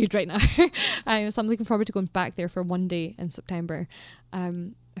Germany's pretty good right now. So I'm looking forward to going back there for one day in September.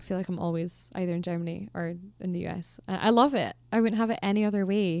 I feel like I'm always either in Germany or in the US. I love it. I wouldn't have it any other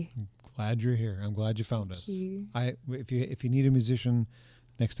way. I'm glad you're here. I'm glad you found us. You. If you need a musician,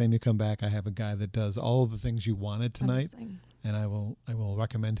 next time you come back, I have a guy that does all of the things you wanted tonight. Amazing. And I will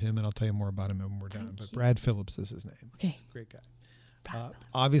recommend him, and I'll tell you more about him when we're done. But Brad Phillips is his name. Okay. He's a great guy.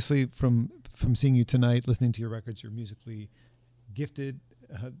 Obviously, from seeing you tonight, listening to your records, you're musically gifted.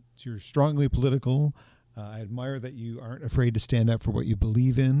 You're strongly political. I admire that you aren't afraid to stand up for what you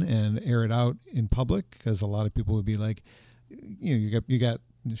believe in and air it out in public, because a lot of people would be like, you got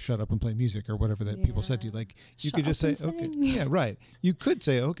shut up and play music or whatever that people said to you. Like you could just say, okay, yeah, right. You could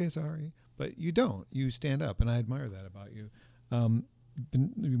say, okay, sorry, but you don't. You stand up, and I admire that about you.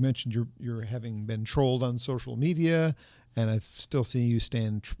 You mentioned you're having been trolled on social media, and I've still seen you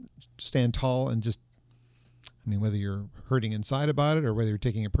stand tall and just. I mean, whether you're hurting inside about it or whether you're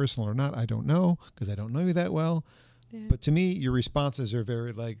taking it personal or not, I don't know, because I don't know you that well. Yeah. But to me, your responses are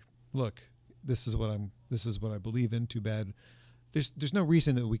very like, look, this is what I believe in. Too bad. There's no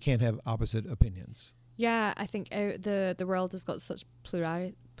reason that we can't have opposite opinions. Yeah, I think the world has got such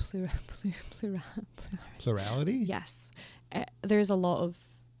plurality. Yes, there's a lot of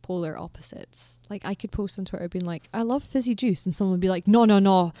polar opposites. Like I could post on Twitter being like, I love fizzy juice, and someone would be like,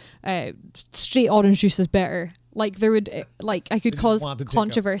 no, straight orange juice is better. Like there would I could cause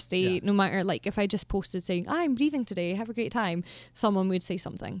controversy no matter, like if I just posted saying I'm breathing today, have a great time, someone would say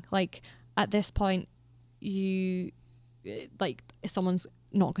something. Like at this point someone's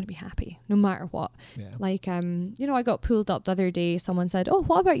not going to be happy no matter what. Like I got pulled up the other day, someone said, oh,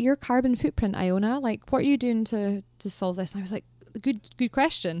 what about your carbon footprint, Iona? Like what are you doing to solve this? And I was like, good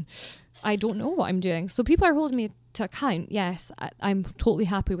question. I don't know what I'm doing. So people are holding me to account. Yes, I'm totally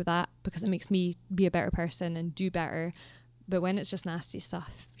happy with that because it makes me be a better person and do better. But when it's just nasty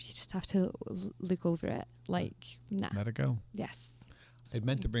stuff, you just have to look over it. Like, nah. Let it go. Yes. I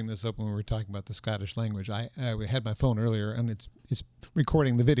meant to bring this up when we were talking about the Scottish language. I had my phone earlier, and it's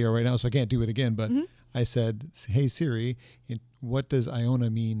recording the video right now, so I can't do it again. But I said, hey, Siri, what does Iona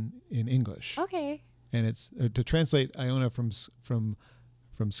mean in English? Okay. and it's to translate Iona from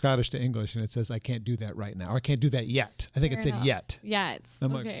Scottish to English, and it says I can't do that right now, or I can't do that yet. I think it said yet. Yet.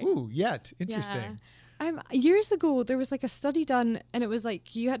 I'm like, ooh, yet. Interesting. Yeah. Years ago, there was like a study done, and it was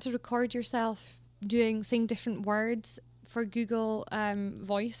like you had to record yourself saying different words for Google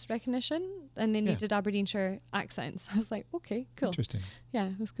voice recognition, and they needed Aberdeenshire accents. I was like, okay, cool. Interesting. Yeah,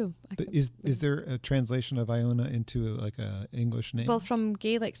 it was cool. But is there a translation of Iona into like a English name? Well, from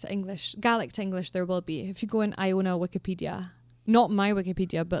Gaelic to English, there will be. If you go in Iona Wikipedia, not my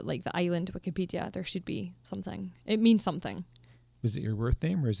Wikipedia, but like the island Wikipedia, there should be something. It means something. Is it your birth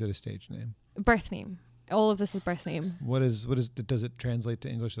name or is it a stage name? Birth name. All of this is birth name. What is does it translate to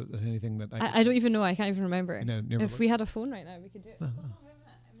English? Anything that I don't even know. I can't even remember. If we had a phone right now, we could do it.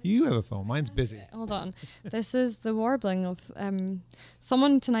 You have a phone. Mine's busy. Hold on. This is the warbling of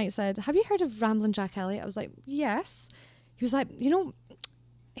someone tonight said, have you heard of Ramblin' Jack Elliott? I was like, yes. He was like,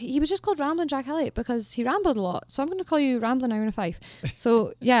 he was just called Ramblin' Jack Elliott because he rambled a lot. So I'm going to call you Ramblin' Iona Fyfe.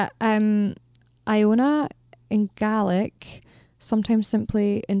 So yeah, Iona in Gaelic, sometimes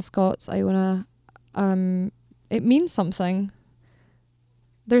simply in Scots, Iona, it means something.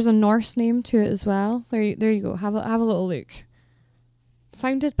 There's a Norse name to it as well. There you go. Have a little look.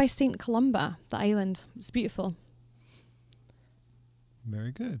 Founded by Saint Columba, the island. It's beautiful.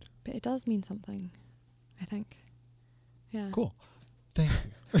 Very good. But it does mean something, I think. Yeah. Cool. Thank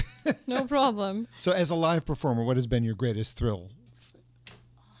you. No problem. So as a live performer, what has been your greatest thrill?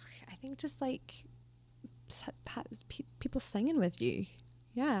 I think just like people singing with you.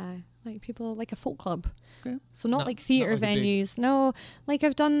 Yeah. Like people, like a folk club. Okay. So not like theatre like venues. No, like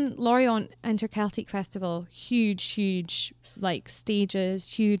I've done Lorient Inter-Celtic Festival. Huge, like stages.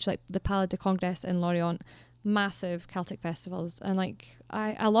 Huge, like the Palais de Congrès in Lorient. Massive Celtic festivals. And like,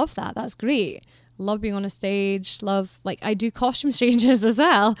 I love that. That's great. Love being on a stage. Like I do costume changes as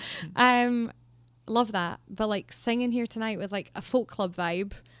well. Love that. But like singing here tonight with like a folk club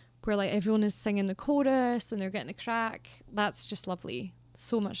vibe where like everyone is singing the chorus and they're getting the crack. That's just lovely.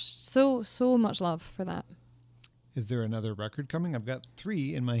 So much love for that. Is there another record coming? I've got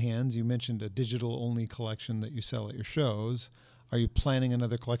 3 in my hands. You mentioned a digital only collection that you sell at your shows. Are you planning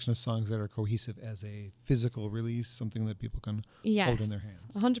another collection of songs that are cohesive as a physical release, something that people can hold in their hands?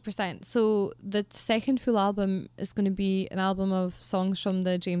 100%. So the second full album is going to be an album of songs from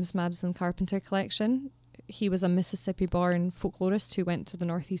the James Madison Carpenter collection. He was a Mississippi-born folklorist who went to the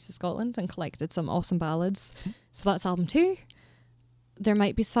northeast of Scotland and collected some awesome ballads. So that's album 2. There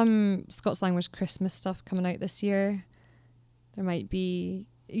might be some Scots language Christmas stuff coming out this year. There might be,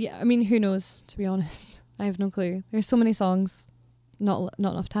 I mean, who knows, to be honest. I have no clue. There's so many songs, not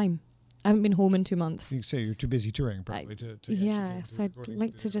enough time. I haven't been home in 2 months. You say you're too busy touring, probably. So I'd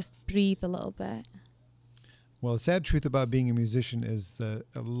like to just breathe a little bit. Well, the sad truth about being a musician is that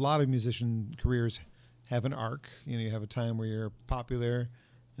a lot of musician careers have an arc. You have a time where you're popular,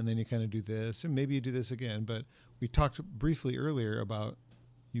 and then you kind of do this, and maybe you do this again, but we talked briefly earlier about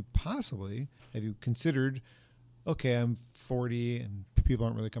have you considered, okay, I'm 40 and people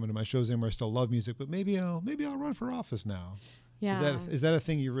aren't really coming to my shows anymore. I still love music, but maybe I'll run for office now. Yeah. Is that a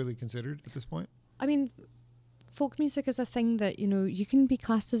thing you really considered at this point? I mean, folk music is a thing that, you can be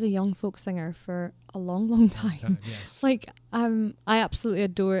classed as a young folk singer for a long time. Yes. Like, I absolutely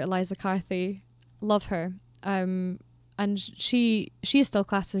adore Eliza Carthy. Love her. And she is still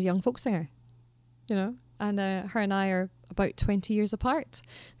classed as a young folk singer, and her and I are about 20 years apart.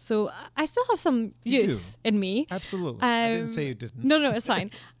 So I still have some youth in me. Absolutely. I didn't say you didn't. No, it's fine.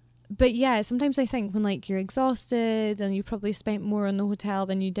 But yeah, sometimes I think when like you're exhausted and you probably spent more on the hotel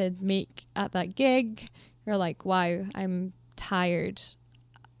than you did make at that gig, you're like, wow, I'm tired.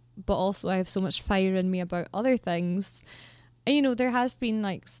 But also I have so much fire in me about other things. And, there has been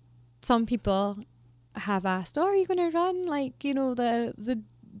like some people have asked, are you going to run? Like, the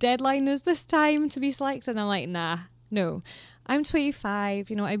deadline is this time to be selected. And I'm like, nah, no. I'm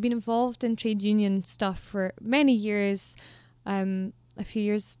 25. I've been involved in trade union stuff for many years. A few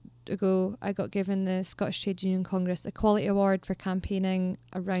years ago, I got given the Scottish Trade Union Congress Equality Award for campaigning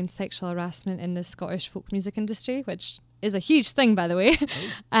around sexual harassment in the Scottish folk music industry, which is a huge thing, by the way,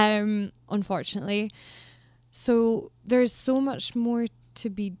 unfortunately. So there's so much more to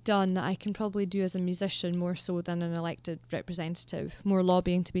be done that I can probably do as a musician more so than an elected representative. More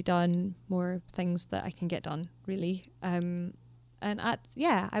lobbying to be done, more things that I can get done, really.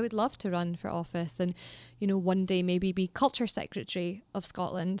 I would love to run for office and, one day maybe be Culture Secretary of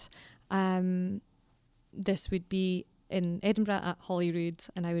Scotland. This would be in Edinburgh at Holyrood,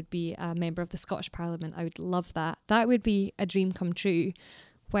 and I would be a member of the Scottish Parliament. I would love that. That would be a dream come true.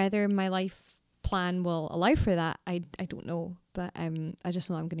 Whether my life plan will allow for that, I don't know. But I just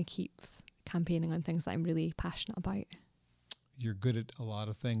know I'm going to campaigning on things that I'm really passionate about. You're good at a lot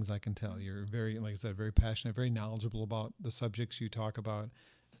of things, I can tell. You're very, like I said, very passionate, very knowledgeable about the subjects you talk about,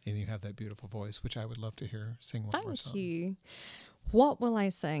 and you have that beautiful voice, which I would love to hear sing one more song. Thank you. What will I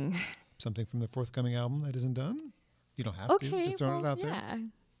sing? Something from the forthcoming album that isn't done? You don't have to. Just throwing it out there.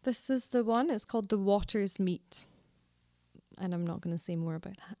 This is the one. It's called The Waters Meet. And I'm not going to say more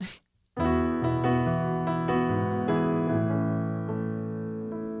about that.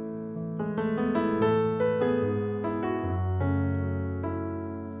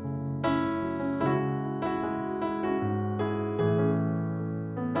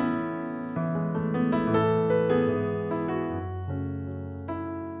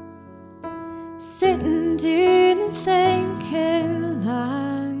 Sitting down and thinking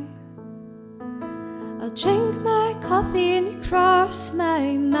long, I'll drink my coffee and cross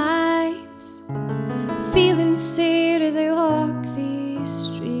my mind, feeling sad as I walk these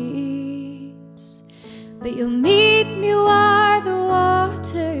streets. But you'll meet me where the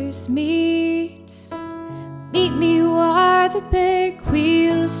waters meet. Meet me where the big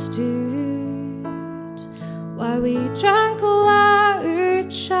wheels stood, while we drank our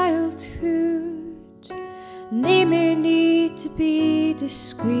childhood. Never need to be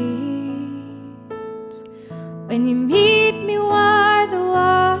discreet. When you meet me where the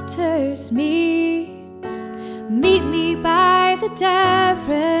waters meet, meet me by the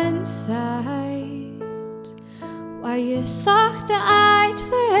Devon side, where you thought that I'd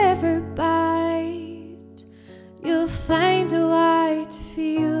forever bide. You'll find a white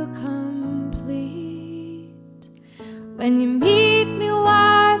feel complete. When you meet me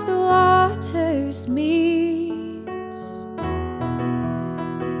where the waters meet.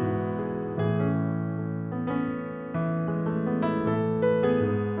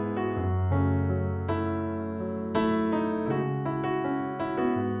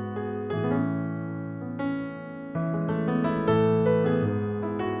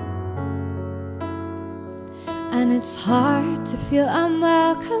 And it's hard to feel I'm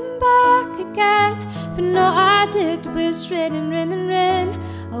welcome back again, for no I did was rin and rin and rin.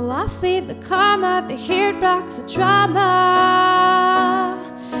 Oh, I feel the karma, the hair back, the drama.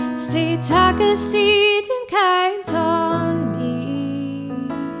 Stay, take a seat and count on me.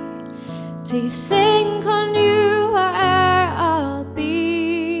 Do you think on you where I'll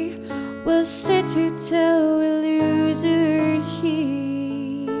be? We'll sit here till we lose our heat.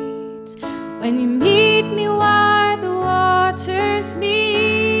 When you meet me where the waters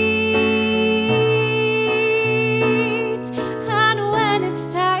meet, and when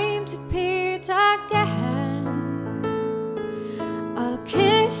it's time to part again, I'll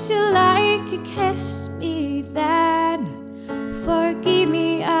kiss you like you kissed me then. Forgive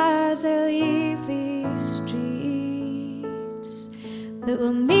me as I leave these streets, but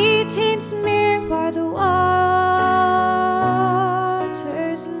we'll meet in Smear where the waters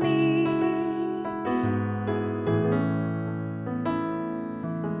meet.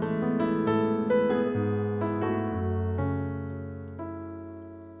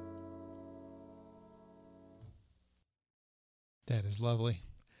 That is lovely.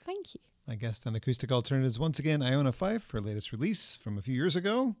 Thank you. My guest on Acoustic Alternatives, once again, Iona Fyfe, her latest release from a few years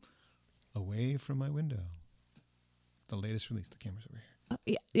ago, Away From My Window. The latest release. The camera's over here. Oh,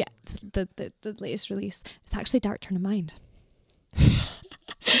 yeah. The latest release. It's actually Dark Turn of Mind.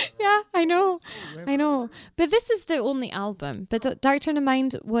 Yeah, I know. But this is the only album. But Dark Turn of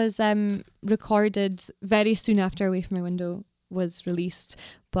Mind was recorded very soon after Away From My Window was released.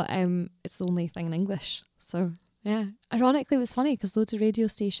 But it's the only thing in English. So, yeah. Ironically, it was funny because loads of radio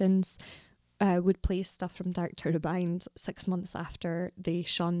stations would play stuff from Dark Turn of Mind 6 months after they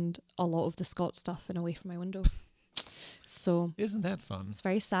shunned a lot of the Scots stuff in Away From My Window. So isn't that fun? It's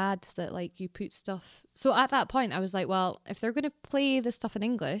very sad that like you put stuff. So at that point I was like, well, if they're going to play this stuff in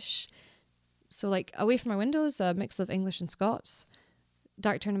English, so like Away From My Window is a mix of English and Scots,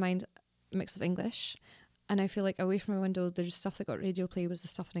 Dark Turn of Mind, a mix of English, and I feel like Away From My Window, there's stuff that got radio play was the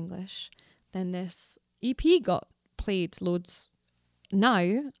stuff in English. Then this EP got played loads.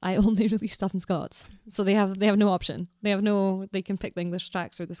 Now I only release stuff in Scots, so they have no option. They can pick the English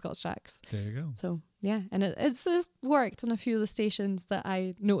tracks or the Scots tracks. There you go. So yeah, and it's worked on a few of the stations that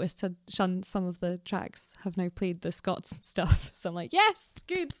I noticed had shunned some of the tracks have now played the Scots stuff. So I'm like, yes,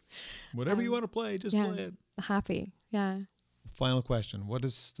 good. Whatever you want to play, just play it. Happy, yeah. Final question: what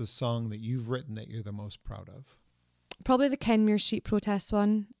is the song that you've written that you're the most proud of? Probably the Kenmure Street protest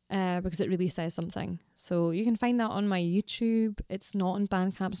one. Because it really says something. So you can find that on my YouTube. It's not on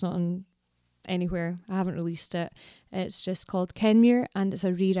Bandcamp, it's not on anywhere. I haven't released it. It's just called Kenmure, and it's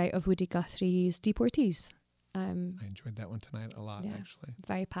a rewrite of Woody Guthrie's Deportees. I enjoyed that one tonight a lot, actually.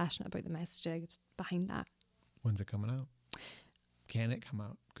 Very passionate about the message behind that. When's it coming out? Can it come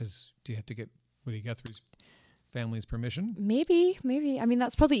out? Because do you have to get Guthrie's family's permission? Maybe. I mean,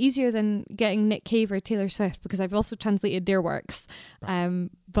 that's probably easier than getting Nick Cave or Taylor Swift, because I've also translated their works. Right.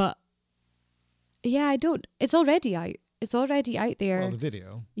 But yeah, it's already out. It's already out there. Well, the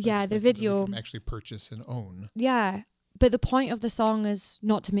video. Yeah, the video. You can actually purchase and own. Yeah. But the point of the song is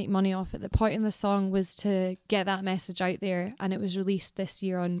not to make money off it. The point in the song was to get that message out there, and it was released this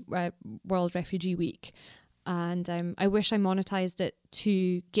year on World Refugee Week. And I wish I monetized it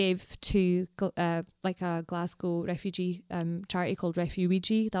to give to like a Glasgow refugee charity called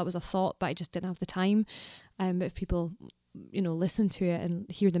Refugee. That was a thought, but I just didn't have the time. But if people, listen to it and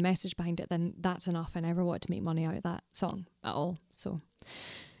hear the message behind it, then that's enough. I never wanted to make money out of that song at all. So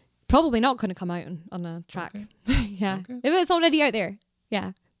probably not going to come out on a track. Okay. Yeah. Okay. If it's already out there.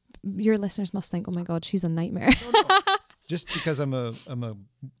 Yeah. Your listeners must think, oh my God, she's a nightmare. No. Just because I'm a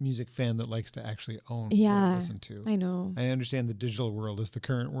music fan that likes to actually own or listen to. I know. I understand the digital world is the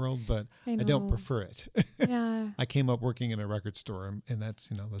current world, but I don't prefer it. Yeah. I came up working in a record store, and that's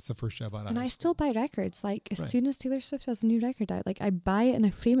the first job out of. And I still buy records. Like as soon as Taylor Swift has a new record out, like I buy it and I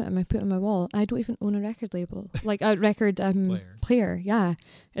frame it and I put it on my wall. I don't even own a record label, like a record player. Yeah,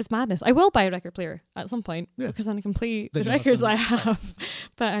 it's madness. I will buy a record player at some point because then I can play the records I have.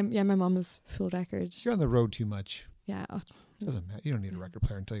 But my mum is full records. You're on the road too much. Yeah. Doesn't matter. You don't need a record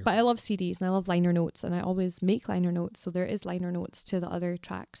player until you're. But I love CDs and I love liner notes, and I always make liner notes. So there is liner notes to the other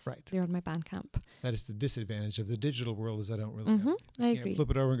tracks. Right. They're on my Bandcamp. That is the disadvantage of the digital world, is I don't really know. I agree.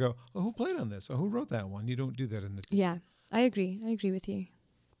 Flip it over and go, oh, who played on this? Oh, who wrote that one? You don't do that in the. Yeah, I agree. I agree with you.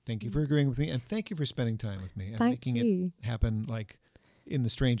 Thank you for agreeing with me, and thank you for spending time with me and making it happen like in the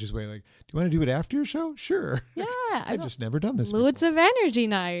strangest way. Like, do you want to do it after your show? Sure. Yeah. I've just never done this Loads of energy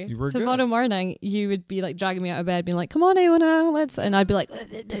now. You were Tomorrow morning, you would be like dragging me out of bed, being like, come on, Iona, let's... And I'd be like,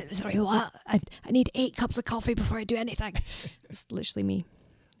 sorry, what? I need 8 cups of coffee before I do anything. It's literally me.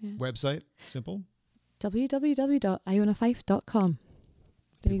 Yeah. Website, simple. www.ionafyfe.com.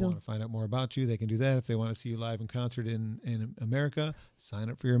 There you go. If they want to find out more about you, they can do that. If they want to see you live in concert in America, sign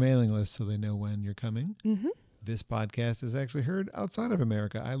up for your mailing list so they know when you're coming. Mm-hmm. This podcast is actually heard outside of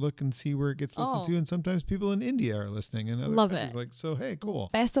America. I look and see where it gets listened to, and sometimes people in India are listening, and other countries. Like, so hey, cool.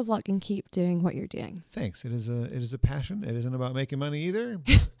 Best of luck and keep doing what you're doing. Thanks. It is a passion. It isn't about making money either.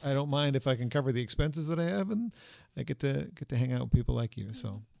 I don't mind if I can cover the expenses that I have, and I get to hang out with people like you.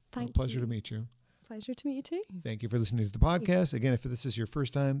 So, pleasure to meet you. Pleasure to meet you too. Thank you for listening to the podcast. Again, if this is your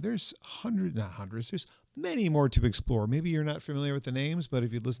first time, there's there's many more to explore. Maybe you're not familiar with the names, but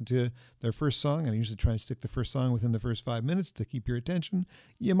if you listen to their first song, and I usually try and stick the first song within the first 5 minutes to keep your attention,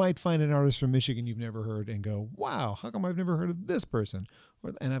 you might find an artist from Michigan you've never heard and go, wow, how come I've never heard of this person?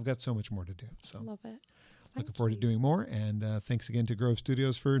 And I've got so much more to do. So love it. Looking forward to doing more. And thanks again to Grove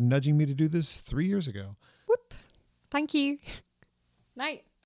Studios for nudging me to do this 3 years ago. Whoop. Thank you. Night.